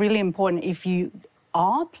think it's really important if you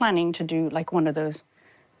are planning to do like one of those,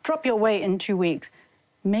 drop your weight in 2 weeks,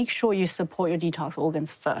 make sure you support your detox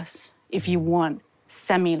organs first if you want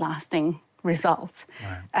semi-lasting results.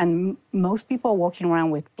 Right. And most people are walking around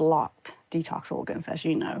with blocked detox organs, as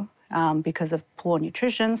you know, because of poor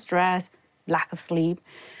nutrition, stress, lack of sleep.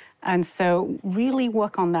 And so really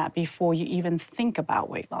work on that before you even think about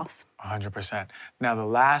weight loss. 100%. Now,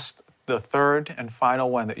 the third and final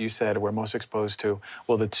one that you said we're most exposed to,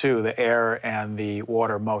 well, the 2, the air and the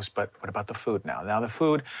water most, but what about the food now? Now, the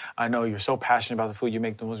food, I know you're so passionate about the food. You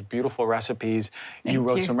make the most beautiful recipes. You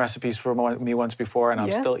wrote some recipes for me once before, and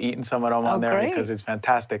I'm still eating some of them on there because it's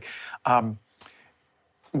fantastic.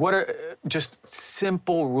 What are just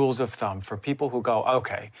simple rules of thumb for people who go,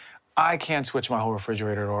 okay, I can't switch my whole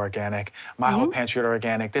refrigerator to organic, my whole pantry to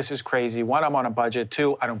organic. This is crazy. 1, I'm on a budget.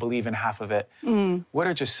 2, I don't believe in half of it. What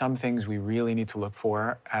are just some things we really need to look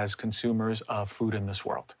for as consumers of food in this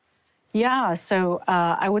world? Yeah, so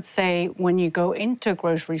I would say when you go into a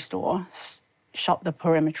grocery store, shop the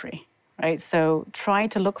perimetry, right? So try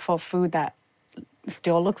to look for food that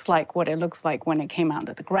still looks like what it looks like when it came out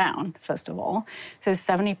of the ground, first of all. So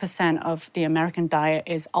 70% of the American diet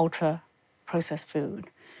is ultra-processed food.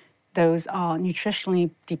 Those are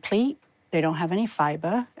nutritionally deplete. They don't have any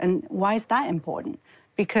fiber. And why is that important?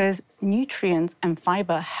 Because nutrients and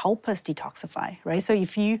fiber help us detoxify, right? So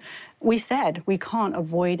we said we can't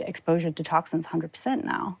avoid exposure to toxins 100%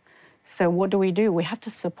 now. So what do? We have to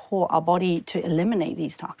support our body to eliminate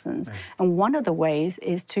these toxins. Right. And one of the ways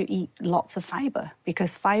is to eat lots of fiber,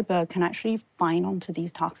 because fiber can actually bind onto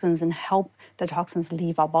these toxins and help the toxins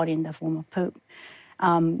leave our body in the form of poop.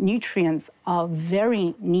 Nutrients are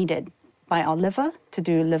very needed by our liver to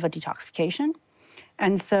do liver detoxification.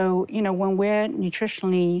 And so, when we're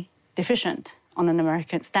nutritionally deficient on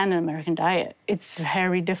an standard American diet, it's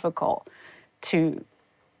very difficult to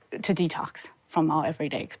detox from our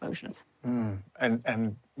everyday exposures.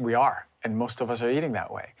 And we are, and most of us are eating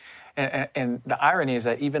that way. And the irony is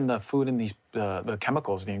that even the food in these, the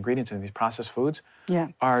chemicals, the ingredients in these processed foods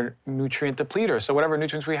are nutrient depleters. So whatever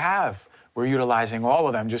nutrients we have, we're utilizing all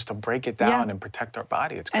of them just to break it down and protect our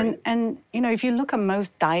body. It's great. And if you look at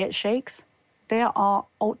most diet shakes, they are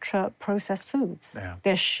ultra-processed foods. Yeah.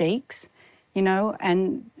 They're shakes,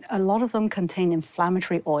 and a lot of them contain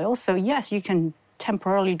inflammatory oil. So yes, you can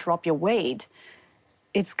temporarily drop your weight.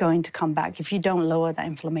 It's going to come back. If you don't lower that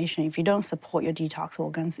inflammation, if you don't support your detox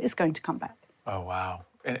organs, it's going to come back. Oh, wow.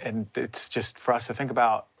 And it's just for us to think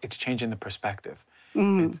about, it's changing the perspective.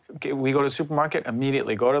 We go to the supermarket,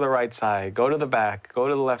 immediately go to the right side, go to the back, go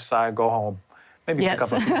to the left side, go home. maybe pick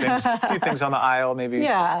up a few things on the aisle, maybe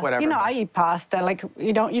whatever. You know, I eat pasta. Like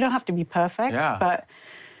you don't have to be perfect, but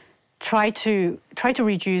try to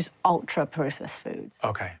reduce ultra processed foods.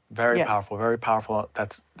 Okay, very powerful, very powerful.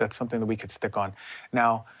 That's something that we could stick on.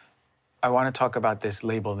 Now, I want to talk about this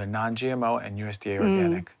label, the non-GMO and USDA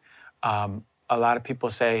organic. A lot of people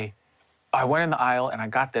say, I went in the aisle and I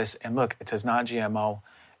got this, and look, it says non-GMO.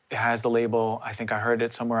 It has the label. I think I heard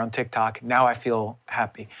it somewhere on TikTok. Now I feel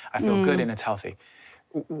happy. I feel good and it's healthy.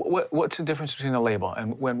 What's the difference between the label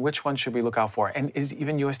and which one should we look out for? And is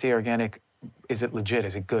even USDA organic, is it legit?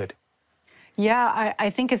 Is it good? Yeah, I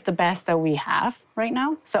think it's the best that we have right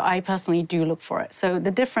now. So I personally do look for it. So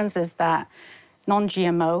the difference is that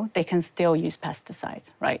non-GMO, they can still use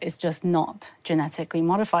pesticides, right? It's just not genetically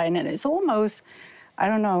modified. And it's almost, I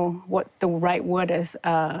don't know what the right word is,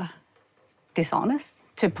 dishonest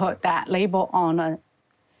to put that label on a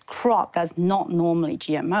crop that's not normally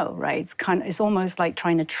GMO, right? It's almost like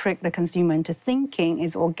trying to trick the consumer into thinking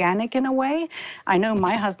it's organic in a way. I know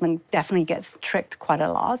my husband definitely gets tricked quite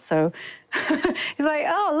a lot. So he's like,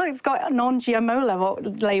 oh, look, it's got a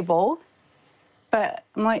non-GMO label. But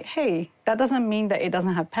I'm like, hey, that doesn't mean that it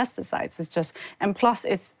doesn't have pesticides. It's just, and plus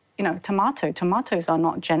it's, you know, tomatoes are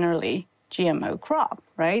not generally GMO crop,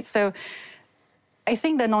 right? So I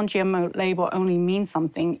think the non-GMO label only means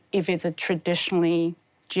something if it's a traditionally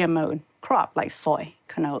GMO crop like soy,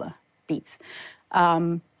 canola, beets.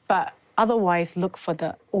 But otherwise, look for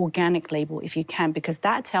the organic label if you can, because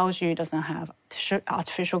that tells you it doesn't have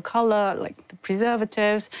artificial color, like the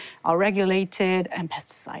preservatives are regulated, and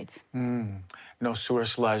pesticides. No sewer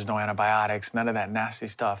sludge, no antibiotics, none of that nasty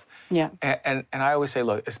stuff. Yeah. And I always say,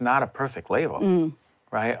 look, it's not a perfect label.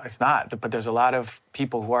 Right? It's not. But there's a lot of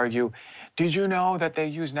people who argue, did you know that they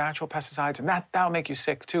use natural pesticides? And that'll make you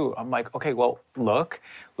sick too. I'm like, okay, well,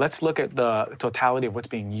 let's look at the totality of what's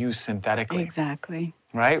being used synthetically. Exactly.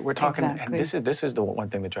 Right? We're talking, and this is the one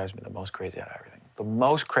thing that drives me the most crazy out of everything. The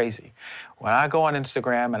most crazy. When I go on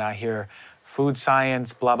Instagram and I hear food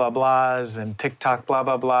science blah, blah, blahs and TikTok blah,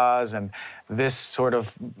 blah, blahs and this sort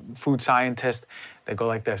of food scientist, they go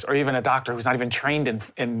like this. Or even a doctor who's not even trained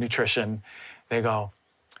in nutrition, they go,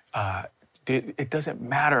 it doesn't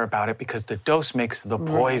matter about it because the dose makes the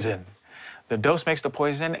poison. The dose makes the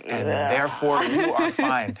poison, and therefore you are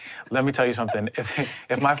fine. Let me tell you something.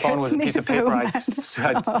 If my phone was a piece of paper,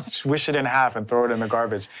 I'd swish it in half and throw it in the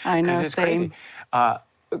garbage. I know, it's crazy.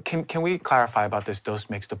 Can we clarify about this dose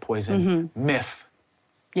makes the poison myth?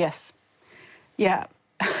 Yes. Yeah.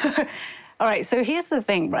 All right, so here's the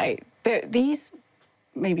thing, right? These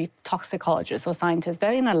maybe toxicologists or scientists,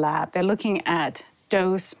 they're in a lab, they're looking at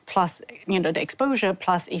dose plus, the exposure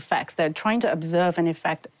plus effects. They're trying to observe an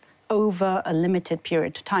effect over a limited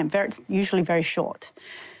period of time. It's usually very short.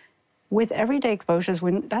 With everyday exposures,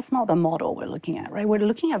 that's not the model we're looking at, right? We're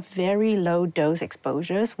looking at very low dose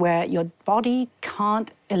exposures where your body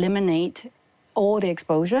can't eliminate all the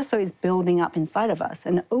exposure, so it's building up inside of us.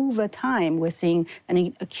 And over time, we're seeing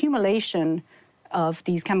an accumulation of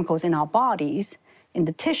these chemicals in our bodies, in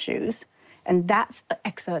the tissues, and that's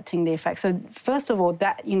exerting the effect. So first of all,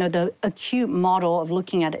 that the acute model of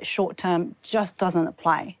looking at it short term just doesn't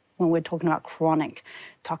apply when we're talking about chronic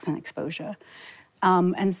toxin exposure.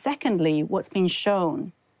 And secondly, what's been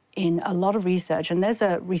shown in a lot of research, and there's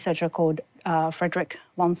a researcher called Frederick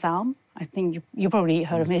von Salm, I think you probably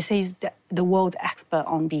heard of him. He's the world's expert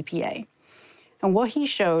on BPA. And what he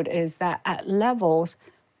showed is that at levels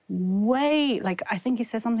I think he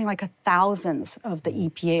said something like 1,000th of the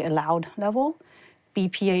EPA allowed level,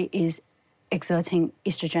 BPA is exerting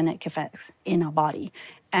estrogenic effects in our body.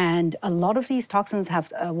 And a lot of these toxins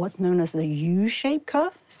have what's known as the U-shaped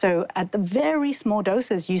curve. So at the very small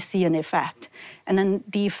doses, you see an effect. And then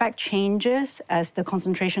the effect changes as the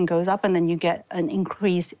concentration goes up, and then you get an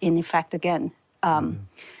increase in effect again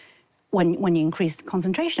when you increase the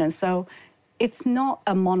concentration. So it's not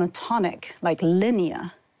a monotonic,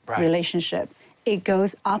 linear relationship. It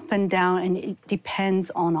goes up and down, and it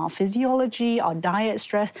depends on our physiology, our diet,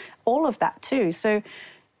 stress, all of that too. So,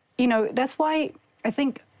 that's why I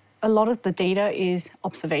think a lot of the data is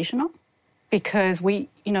observational, because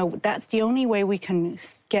that's the only way we can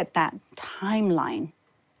get that timeline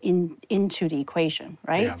into the equation,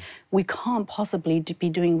 right? Yeah. We can't possibly be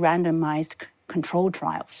doing randomized control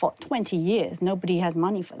trial for 20 years. Nobody has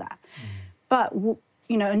money for that. But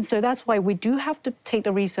and so that's why we do have to take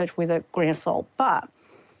the research with a grain of salt. But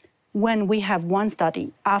when we have one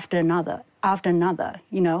study after another,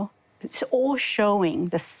 it's all showing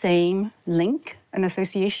the same link and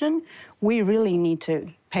association, we really need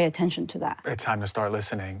to pay attention to that. It's time to start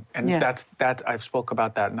listening. And I've spoke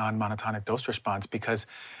about that non-monotonic dose response, because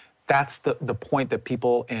that's the point that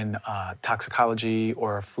people in toxicology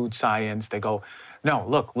or food science, they go, no,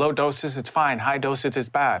 look, low doses, it's fine. High doses, it's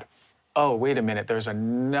bad. Oh, wait a minute. There's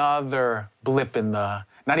another blip in the,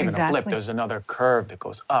 not even a blip, there's another curve that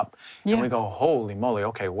goes up. Yeah. And we go, holy moly,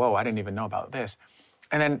 okay, whoa, I didn't even know about this.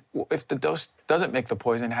 And then if the dose doesn't make the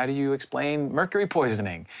poison, how do you explain mercury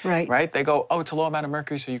poisoning? Right. They go, oh, it's a low amount of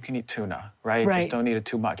mercury, so you can eat tuna, right? Just don't eat it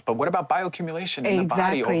too much. But what about bioaccumulation in the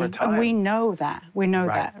body over time? We know that. We know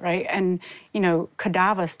that, right? And,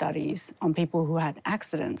 cadaver studies on people who had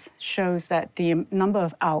accidents shows that the number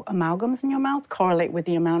of amalgams in your mouth correlate with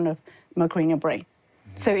the amount of mercury in your brain.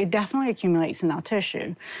 So it definitely accumulates in our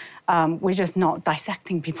tissue. We're just not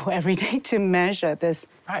dissecting people every day to measure this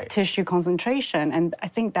tissue concentration. And I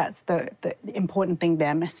think that's the important thing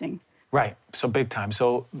they're missing. Right. So big time.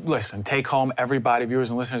 So listen, take home, everybody, viewers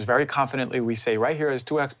and listeners, very confidently, we say right here as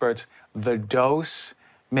two experts, the dose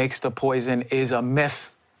makes the poison is a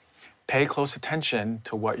myth. Pay close attention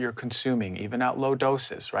to what you're consuming, even at low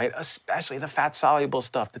doses, right? Especially the fat-soluble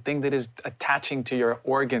stuff, the thing that is attaching to your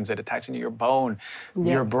organs, that attaching to your bone,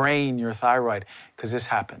 your brain, your thyroid, because this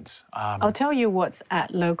happens. I'll tell you what's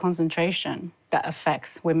at low concentration that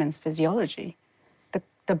affects women's physiology.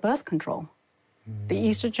 The birth control. The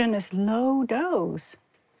estrogen is low dose,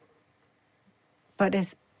 but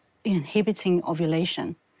it's inhibiting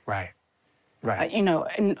ovulation. Right.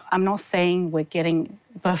 And I'm not saying we're getting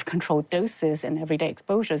birth control doses and everyday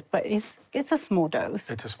exposures, but it's a small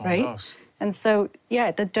dose. It's a small dose. And so,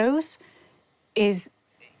 the dose is,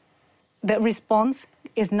 the response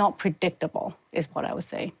is not predictable, is what I would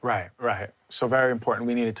say. Right. So very important.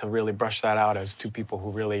 We needed to really brush that out as two people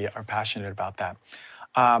who really are passionate about that.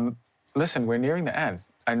 Listen, we're nearing the end.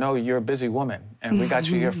 I know you're a busy woman, and we got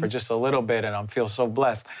you here for just a little bit, and I feel so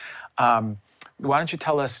blessed. Why don't you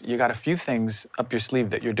tell us, you got a few things up your sleeve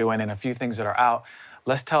that you're doing and a few things that are out.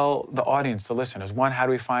 Let's tell the audience, the listeners, one, how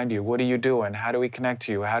do we find you? What are you doing? How do we connect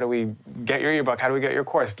to you? How do we get your ebook? How do we get your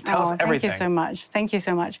course? Tell us everything. Thank you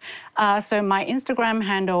so much. So my Instagram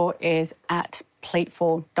handle is at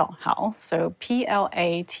plateful.health. So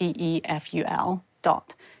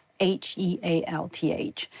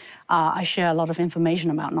PLATEFUL.HEALTH. I share a lot of information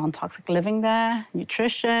about non-toxic living there,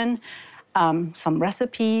 nutrition, some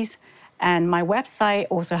recipes. And my website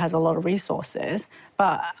also has a lot of resources.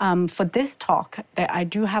 But for this talk, I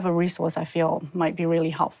do have a resource I feel might be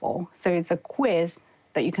really helpful. So it's a quiz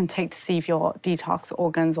that you can take to see if your detox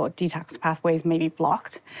organs or detox pathways may be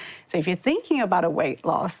blocked. So if you're thinking about a weight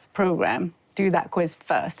loss program, do that quiz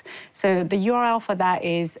first. So the URL for that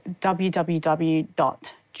is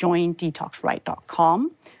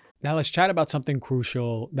www.joindetoxright.com. Now let's chat about something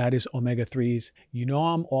crucial, that is omega-3s. You know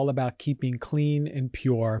I'm all about keeping clean and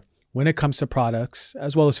pure when it comes to products,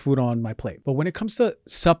 as well as food on my plate. But when it comes to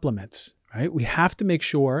supplements, right, we have to make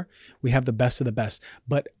sure we have the best of the best,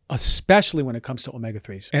 but especially when it comes to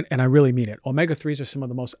omega-3s. And I really mean it. Omega-3s are some of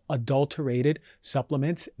the most adulterated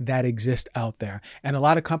supplements that exist out there. And a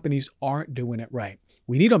lot of companies aren't doing it right.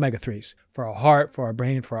 We need omega-3s for our heart, for our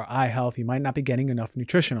brain, for our eye health. You might not be getting enough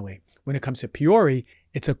nutritionally. When it comes to Puori,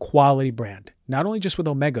 it's a quality brand, not only just with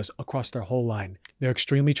omegas, across their whole line. They're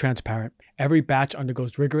extremely transparent. Every batch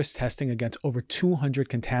undergoes rigorous testing against over 200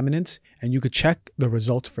 contaminants, and you could check the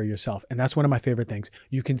results for yourself. And that's one of my favorite things.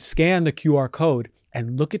 You can scan the QR code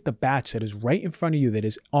and look at the batch that is right in front of you, that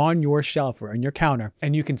is on your shelf or on your counter,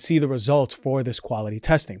 and you can see the results for this quality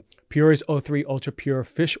testing. Puori's O3 Ultra Pure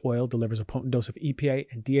Fish Oil delivers a potent dose of EPA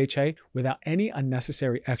and DHA without any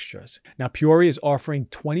unnecessary extras. Now, Puori is offering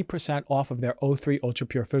 20% off of their O3 Ultra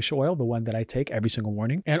Pure Fish Oil, the one that I take every single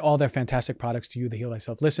morning, and all their fantastic products to you, the Heal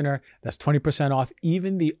Thyself listener. That's 20% off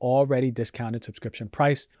even the already discounted subscription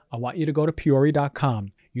price. I want you to go to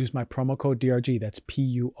Puori.com. Use my promo code DRG, that's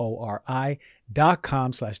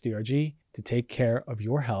PUORI.com/DRG, to take care of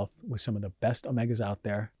your health with some of the best omegas out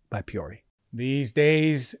there by Puori. These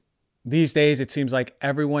days, it seems like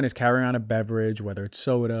everyone is carrying on a beverage, whether it's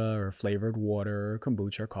soda or flavored water, or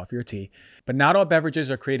kombucha, or coffee or tea. But not all beverages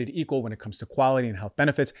are created equal when it comes to quality and health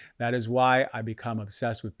benefits. That is why I become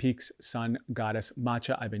obsessed with Peak's Sun Goddess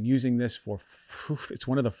Matcha. I've been using this it's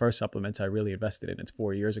one of the first supplements I really invested in. It's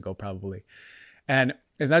 4 years ago, probably. And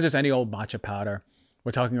it's not just any old matcha powder.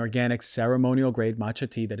 We're talking organic, ceremonial grade matcha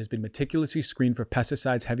tea that has been meticulously screened for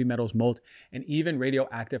pesticides, heavy metals, mold, and even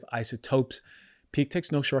radioactive isotopes. Peak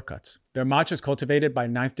takes no shortcuts. Their matcha is cultivated by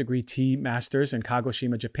 9th degree tea masters in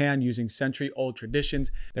Kagoshima, Japan, using century-old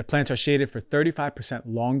traditions. Their plants are shaded for 35%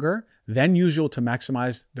 longer than usual to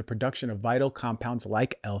maximize the production of vital compounds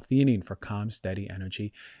like L-theanine for calm, steady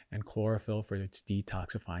energy, and chlorophyll for its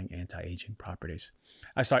detoxifying anti-aging properties.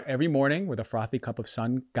 I start every morning with a frothy cup of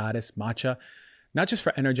Sun Goddess matcha. not just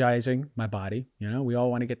for energizing my body. We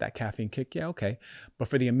all want to get that caffeine kick. Yeah, okay. But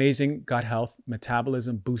for the amazing gut health,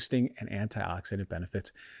 metabolism boosting, and antioxidant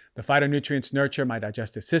benefits. The phytonutrients nurture my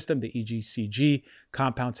digestive system. The EGCG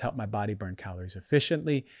compounds help my body burn calories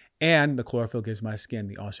efficiently. And the chlorophyll gives my skin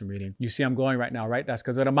the awesome radiance. You see I'm glowing right now, right? That's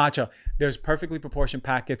because of the matcha. There's perfectly proportioned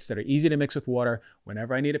packets that are easy to mix with water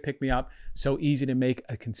whenever I need to pick me up. So easy to make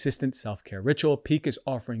a consistent self-care ritual. Peak is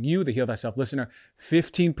offering you, the Heal Thyself listener,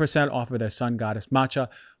 15% off of their Sun Goddess matcha,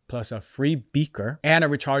 plus a free beaker and a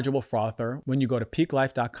rechargeable frother when you go to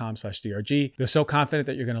peaklife.com/DRG. They're so confident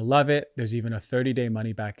that you're going to love it. There's even a 30-day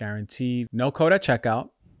money-back guarantee. No code at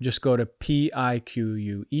checkout. Just go to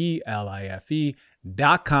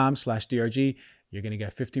peaklife.com/DRG. You're going to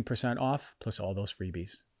get 15% off plus all those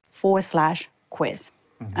freebies. /quiz.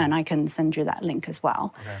 And I can send you that link as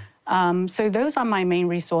well. Okay. So those are my main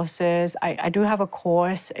resources. I do have a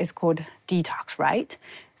course. It's called Detox Right.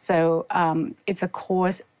 So it's a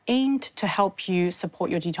course aimed to help you support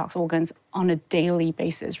your detox organs on a daily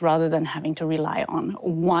basis rather than having to rely on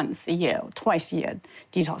once a year or twice a year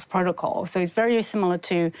detox protocol. So it's very similar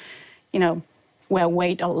to, where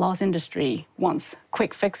weight loss industry wants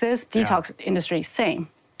quick fixes, detox industry, same.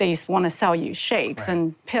 They want to sell you shakes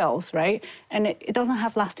and pills, right? And it doesn't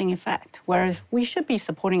have lasting effect. Whereas we should be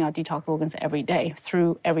supporting our detox organs every day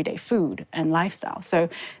through everyday food and lifestyle. So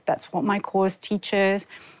that's what my course teaches.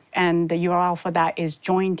 And the URL for that is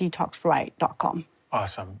joindetoxright.com.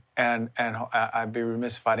 Awesome. And I'd be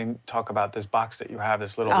remiss if I didn't talk about this box that you have,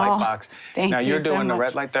 this little white box. Now you're doing the much.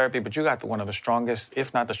 red light therapy, but you got one of the strongest,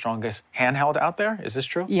 if not the strongest, handheld out there. Is this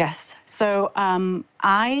true? Yes. So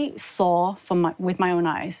I saw with my own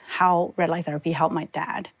eyes how red light therapy helped my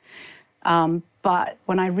dad. But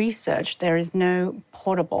when I researched, there is no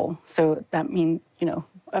portable. So that means,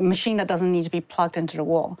 a machine that doesn't need to be plugged into the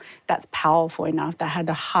wall, that's powerful enough, that had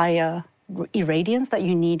a higher irradiance that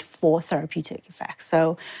you need for therapeutic effects.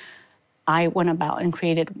 So I went about and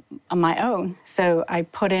created my own. So I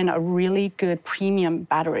put in a really good premium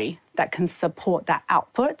battery that can support that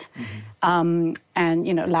output. And,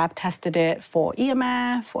 lab tested it for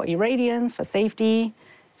EMF, for irradiance, for safety,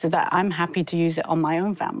 so that I'm happy to use it on my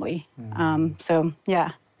own family.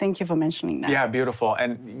 Thank you for mentioning that. Yeah, beautiful.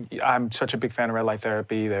 And I'm such a big fan of red light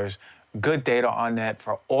therapy. There's good data on that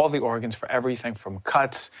for all the organs, for everything from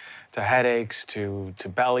cuts to headaches, to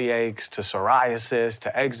belly aches, to psoriasis,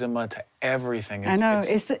 to eczema, to everything. I know,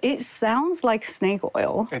 it sounds like snake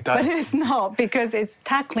oil. It does. But it's not, because it's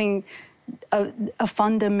tackling a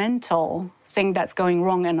fundamental thing that's going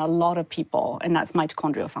wrong in a lot of people, and that's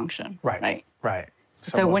mitochondrial function. Right.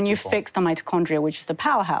 So when you fix the mitochondria, which is the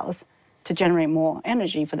powerhouse, to generate more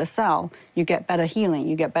energy for the cell, you get better healing,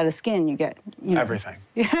 you get better skin, you get everything.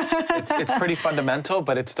 It's pretty fundamental,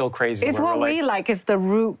 but it's still crazy. It's what we like. It's the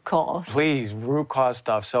root cause. Please, root cause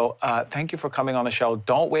stuff. So thank you for coming on the show.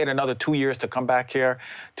 Don't wait another 2 years to come back here,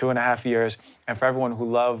 2.5 years. And for everyone who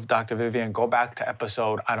loved Dr. Vivian, go back to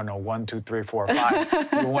episode, 1, 2, 3, 4, 5.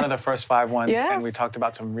 You're one of the first 5 ones. Yes. And we talked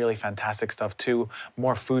about some really fantastic stuff too,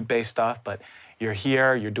 more food-based stuff. But you're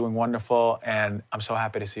here, you're doing wonderful, and I'm so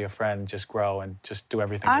happy to see a friend just grow and just do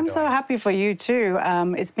everything I'm you're so doing. happy for you too.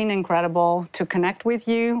 It's been incredible to connect with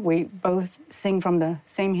you. We both sing from the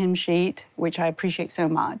same hymn sheet, which I appreciate so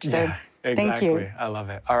much. So Yeah, exactly. Thank you. I love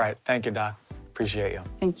it. All right, thank you, Doc. Appreciate you.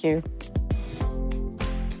 Thank you.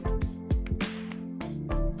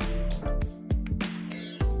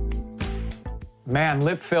 Man,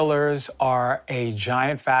 lip fillers are a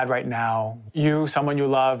giant fad right now. You, someone you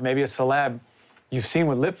love, maybe a celeb, you've seen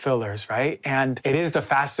with lip fillers, right? And it is the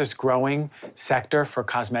fastest growing sector for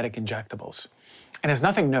cosmetic injectables. And it's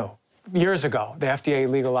nothing new. Years ago, the FDA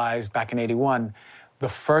legalized, back in '81, the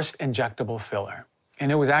first injectable filler.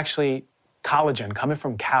 And it was actually collagen coming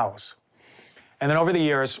from cows. And then over the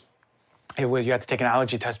years, you had to take an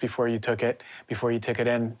allergy test before you took it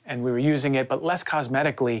in, and we were using it, but less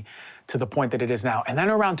cosmetically to the point that it is now. And then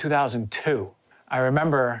around 2002, I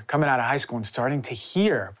remember coming out of high school and starting to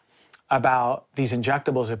hear about these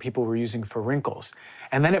injectables that people were using for wrinkles.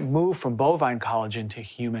 And then it moved from bovine collagen to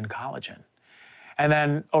human collagen. And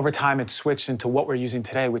then over time, it switched into what we're using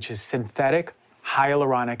today, which is synthetic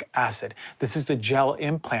hyaluronic acid. This is the gel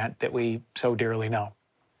implant that we so dearly know.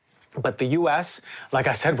 But the US, like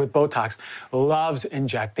I said with Botox, loves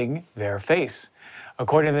injecting their face.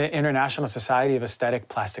 According to the International Society of Aesthetic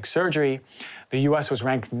Plastic Surgery, the US was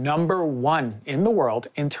ranked #1 in the world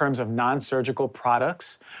in terms of non-surgical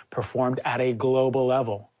products performed at a global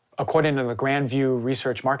level. According to the Grand View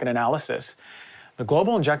Research Market Analysis, the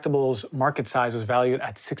global injectables market size was valued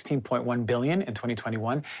at $16.1 billion in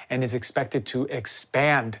 2021 and is expected to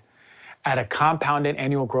expand at a compounded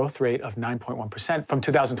annual growth rate of 9.1% from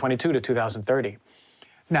 2022 to 2030.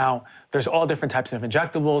 Now, there's all different types of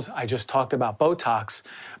injectables. I just talked about Botox.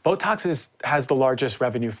 Botox has the largest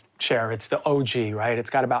revenue share. It's the OG, right? It's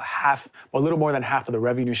got about half, a little more than half of the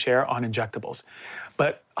revenue share on injectables.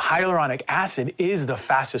 But hyaluronic acid is the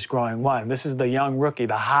fastest growing one. This is the young rookie,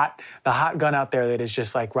 the hot gun out there that is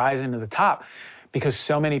just like rising to the top, because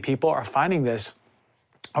so many people are finding this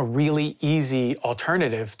a really easy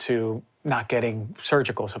alternative to not getting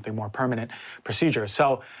surgical, something more permanent procedure.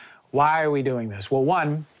 So why are we doing this? Well,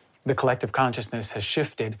 one, the collective consciousness has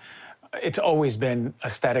shifted. It's always been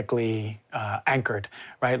aesthetically anchored,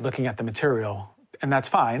 right? Looking at the material, and that's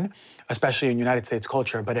fine, especially in United States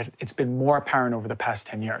culture, but it's been more apparent over the past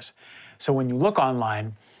 10 years. So when you look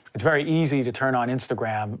online, it's very easy to turn on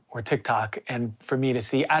Instagram or TikTok and for me to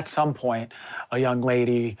see at some point a young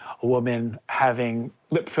lady, a woman having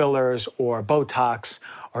lip fillers or Botox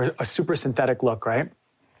or a super synthetic look, right?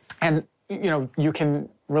 And you can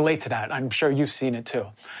relate to that. I'm sure you've seen it too.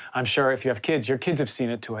 I'm sure if you have kids, your kids have seen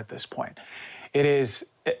it too at this point. It is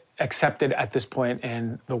accepted at this point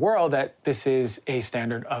in the world that this is a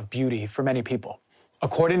standard of beauty for many people.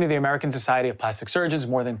 According to the American Society of Plastic Surgeons,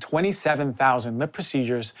 more than 27,000 lip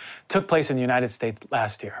procedures took place in the United States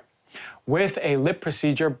last year, with a lip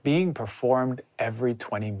procedure being performed every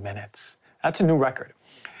 20 minutes. That's a new record.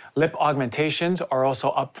 Lip augmentations are also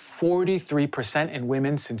up 43% in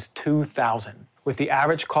women since 2000, with the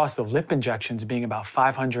average cost of lip injections being about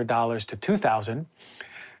 $500 to $2,000.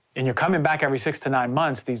 And you're coming back every 6 to 9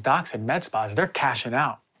 months, these docs and med spas, they're cashing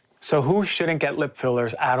out. So who shouldn't get lip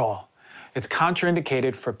fillers at all? It's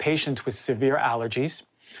contraindicated for patients with severe allergies,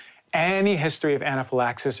 any history of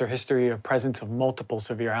anaphylaxis or history of presence of multiple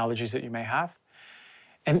severe allergies that you may have,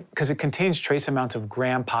 and because it contains trace amounts of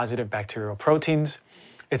gram-positive bacterial proteins.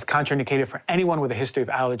 It's contraindicated for anyone with a history of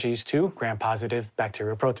allergies to gram-positive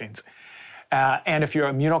bacterial proteins. And if you're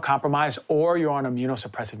immunocompromised or you're on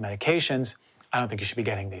immunosuppressive medications, I don't think you should be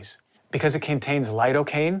getting these. Because it contains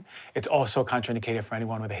lidocaine, it's also contraindicated for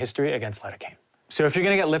anyone with a history against lidocaine. So if you're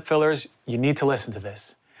gonna get lip fillers, you need to listen to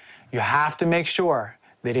this. You have to make sure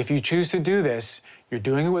that if you choose to do this, you're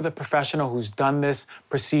doing it with a professional who's done this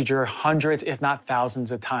procedure hundreds, if not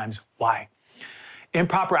thousands of times. Why?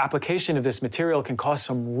 Improper application of this material can cause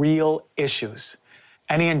some real issues.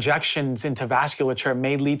 Any injections into vasculature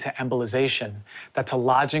may lead to embolization, that's a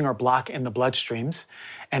lodging or block in the bloodstreams,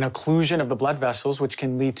 and occlusion of the blood vessels, which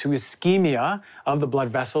can lead to ischemia of the blood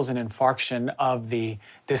vessels and infarction of the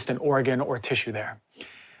distant organ or tissue there.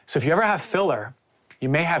 So if you ever have filler, you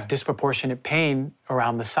may have disproportionate pain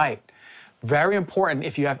around the site. Very important,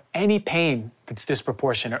 if you have any pain that's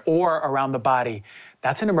disproportionate or around the body,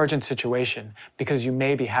 that's an emergent situation because you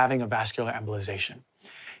may be having a vascular embolization.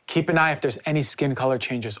 Keep an eye if there's any skin color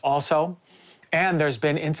changes also. And there's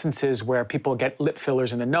been instances where people get lip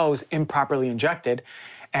fillers in the nose improperly injected,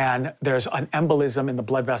 and there's an embolism in the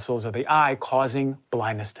blood vessels of the eye causing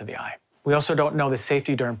blindness to the eye. We also don't know the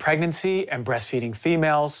safety during pregnancy and breastfeeding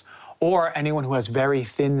females or anyone who has very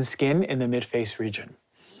thin skin in the mid-face region.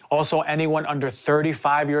 Also, anyone under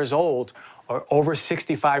 35 years old or over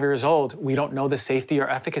 65 years old, we don't know the safety or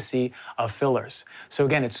efficacy of fillers. So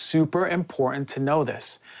again, it's super important to know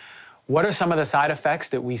this. What are some of the side effects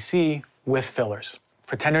that we see with fillers?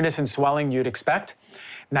 For tenderness and swelling, you'd expect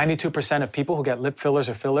 92% of people who get lip fillers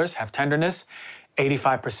or fillers have tenderness,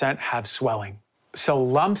 85% have swelling. So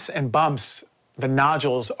lumps and bumps, the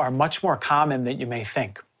nodules, are much more common than you may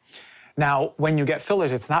think. Now, when you get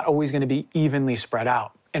fillers, it's not always going to be evenly spread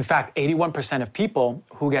out. In fact, 81% of people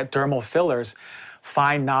who get dermal fillers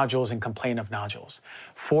find nodules and complain of nodules.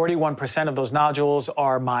 41% of those nodules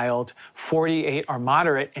are mild, 48 are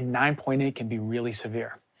moderate, and 9.8 can be really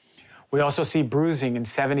severe. We also see bruising in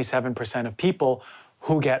 77% of people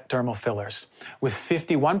who get dermal fillers, with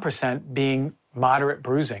 51% being moderate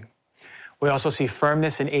bruising. We also see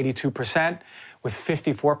firmness in 82%, with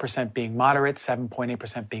 54% being moderate,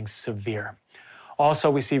 7.8% being severe.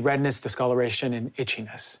 Also, we see redness, discoloration, and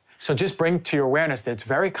itchiness. So just bring to your awareness that it's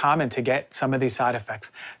very common to get some of these side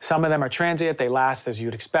effects. Some of them are transient, they last as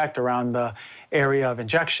you'd expect around the area of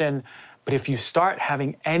injection. But if you start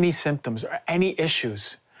having any symptoms or any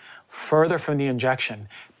issues further from the injection,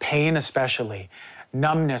 pain especially,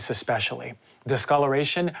 numbness especially,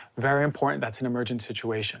 discoloration, very important, that's an emergent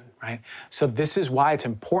situation, right? So this is why it's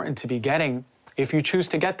important to be getting, if you choose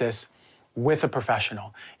to get this, with a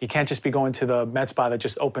professional. You can't just be going to the med spa that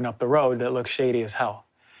just opened up the road that looks shady as hell.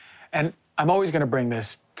 And I'm always going to bring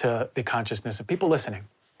this to the consciousness of people listening.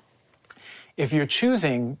 If you're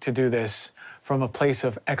choosing to do this from a place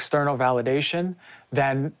of external validation,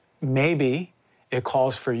 then maybe it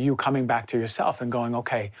calls for you coming back to yourself and going,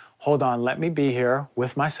 okay, hold on, let me be here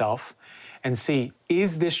with myself and see,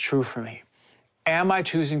 is this true for me? Am I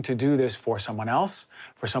choosing to do this for someone else,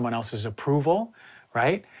 for someone else's approval,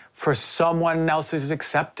 right? For someone else's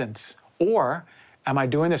acceptance? Or am I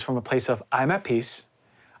doing this from a place of, I'm at peace,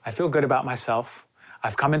 I feel good about myself,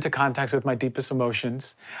 I've come into contact with my deepest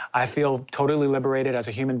emotions, I feel totally liberated as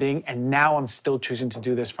a human being, and now I'm still choosing to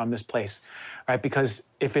do this from this place, right? Because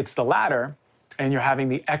if it's the latter, and you're having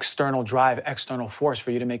the external drive, external force for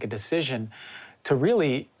you to make a decision to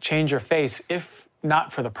really change your face, if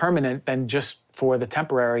not for the permanent, then just for the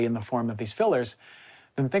temporary in the form of these fillers,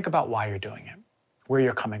 then think about why you're doing it, where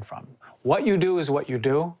you're coming from. What you do is what you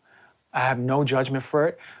do. I have no judgment for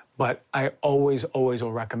it, but I always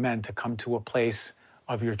will recommend to come to a place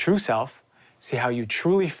of your true self, see how you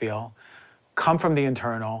truly feel, come from the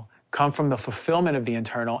internal, come from the fulfillment of the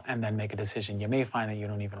internal, and then make a decision. You may find that you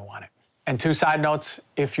don't even want it. And 2 side notes,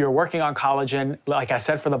 if you're working on collagen, like I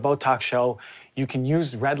said for the Botox show, you can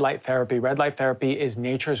use red light therapy. Red light therapy is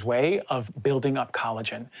nature's way of building up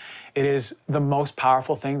collagen. It is the most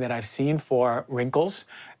powerful thing that I've seen for wrinkles,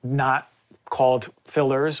 not called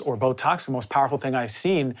fillers or Botox, the most powerful thing I've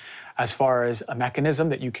seen as far as a mechanism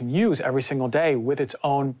that you can use every single day with its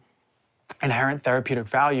own inherent therapeutic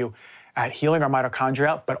value at healing our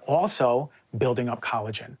mitochondria, but also building up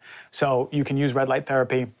collagen. So you can use red light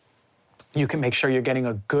therapy. You can make sure you're getting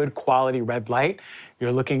a good quality red light.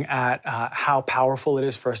 You're looking at how powerful it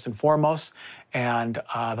is first and foremost, and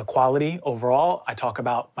the quality overall. I talk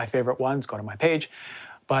about my favorite ones, go to my page.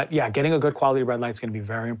 But yeah, getting a good quality red light is going to be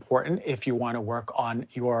very important if you want to work on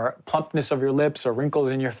your plumpness of your lips or wrinkles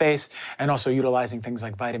in your face, and also utilizing things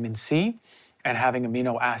like vitamin C and having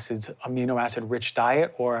amino acid rich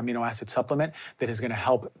diet or amino acid supplement that is going to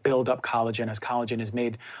help build up collagen, as collagen is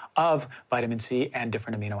made of vitamin C and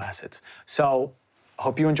different amino acids. So I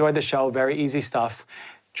hope you enjoyed the show. Very easy stuff.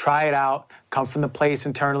 Try it out, come from the place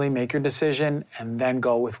internally, make your decision, and then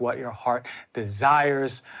go with what your heart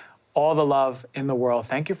desires. All the love in the world.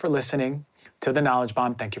 Thank you for listening to The Knowledge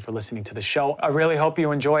Bomb. Thank you for listening to the show. I really hope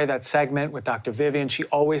you enjoy that segment with Dr. Vivian. She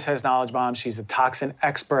always has knowledge bombs. She's a toxin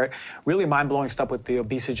expert. Really mind-blowing stuff with the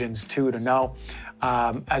obesogens too to know.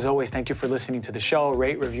 As always, thank you for listening to the show.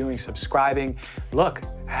 Rate, reviewing, subscribing. Look,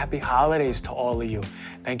 happy holidays to all of you.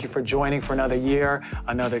 Thank you for joining for another year,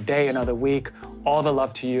 another day, another week. All the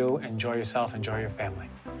love to you. Enjoy yourself. Enjoy your family.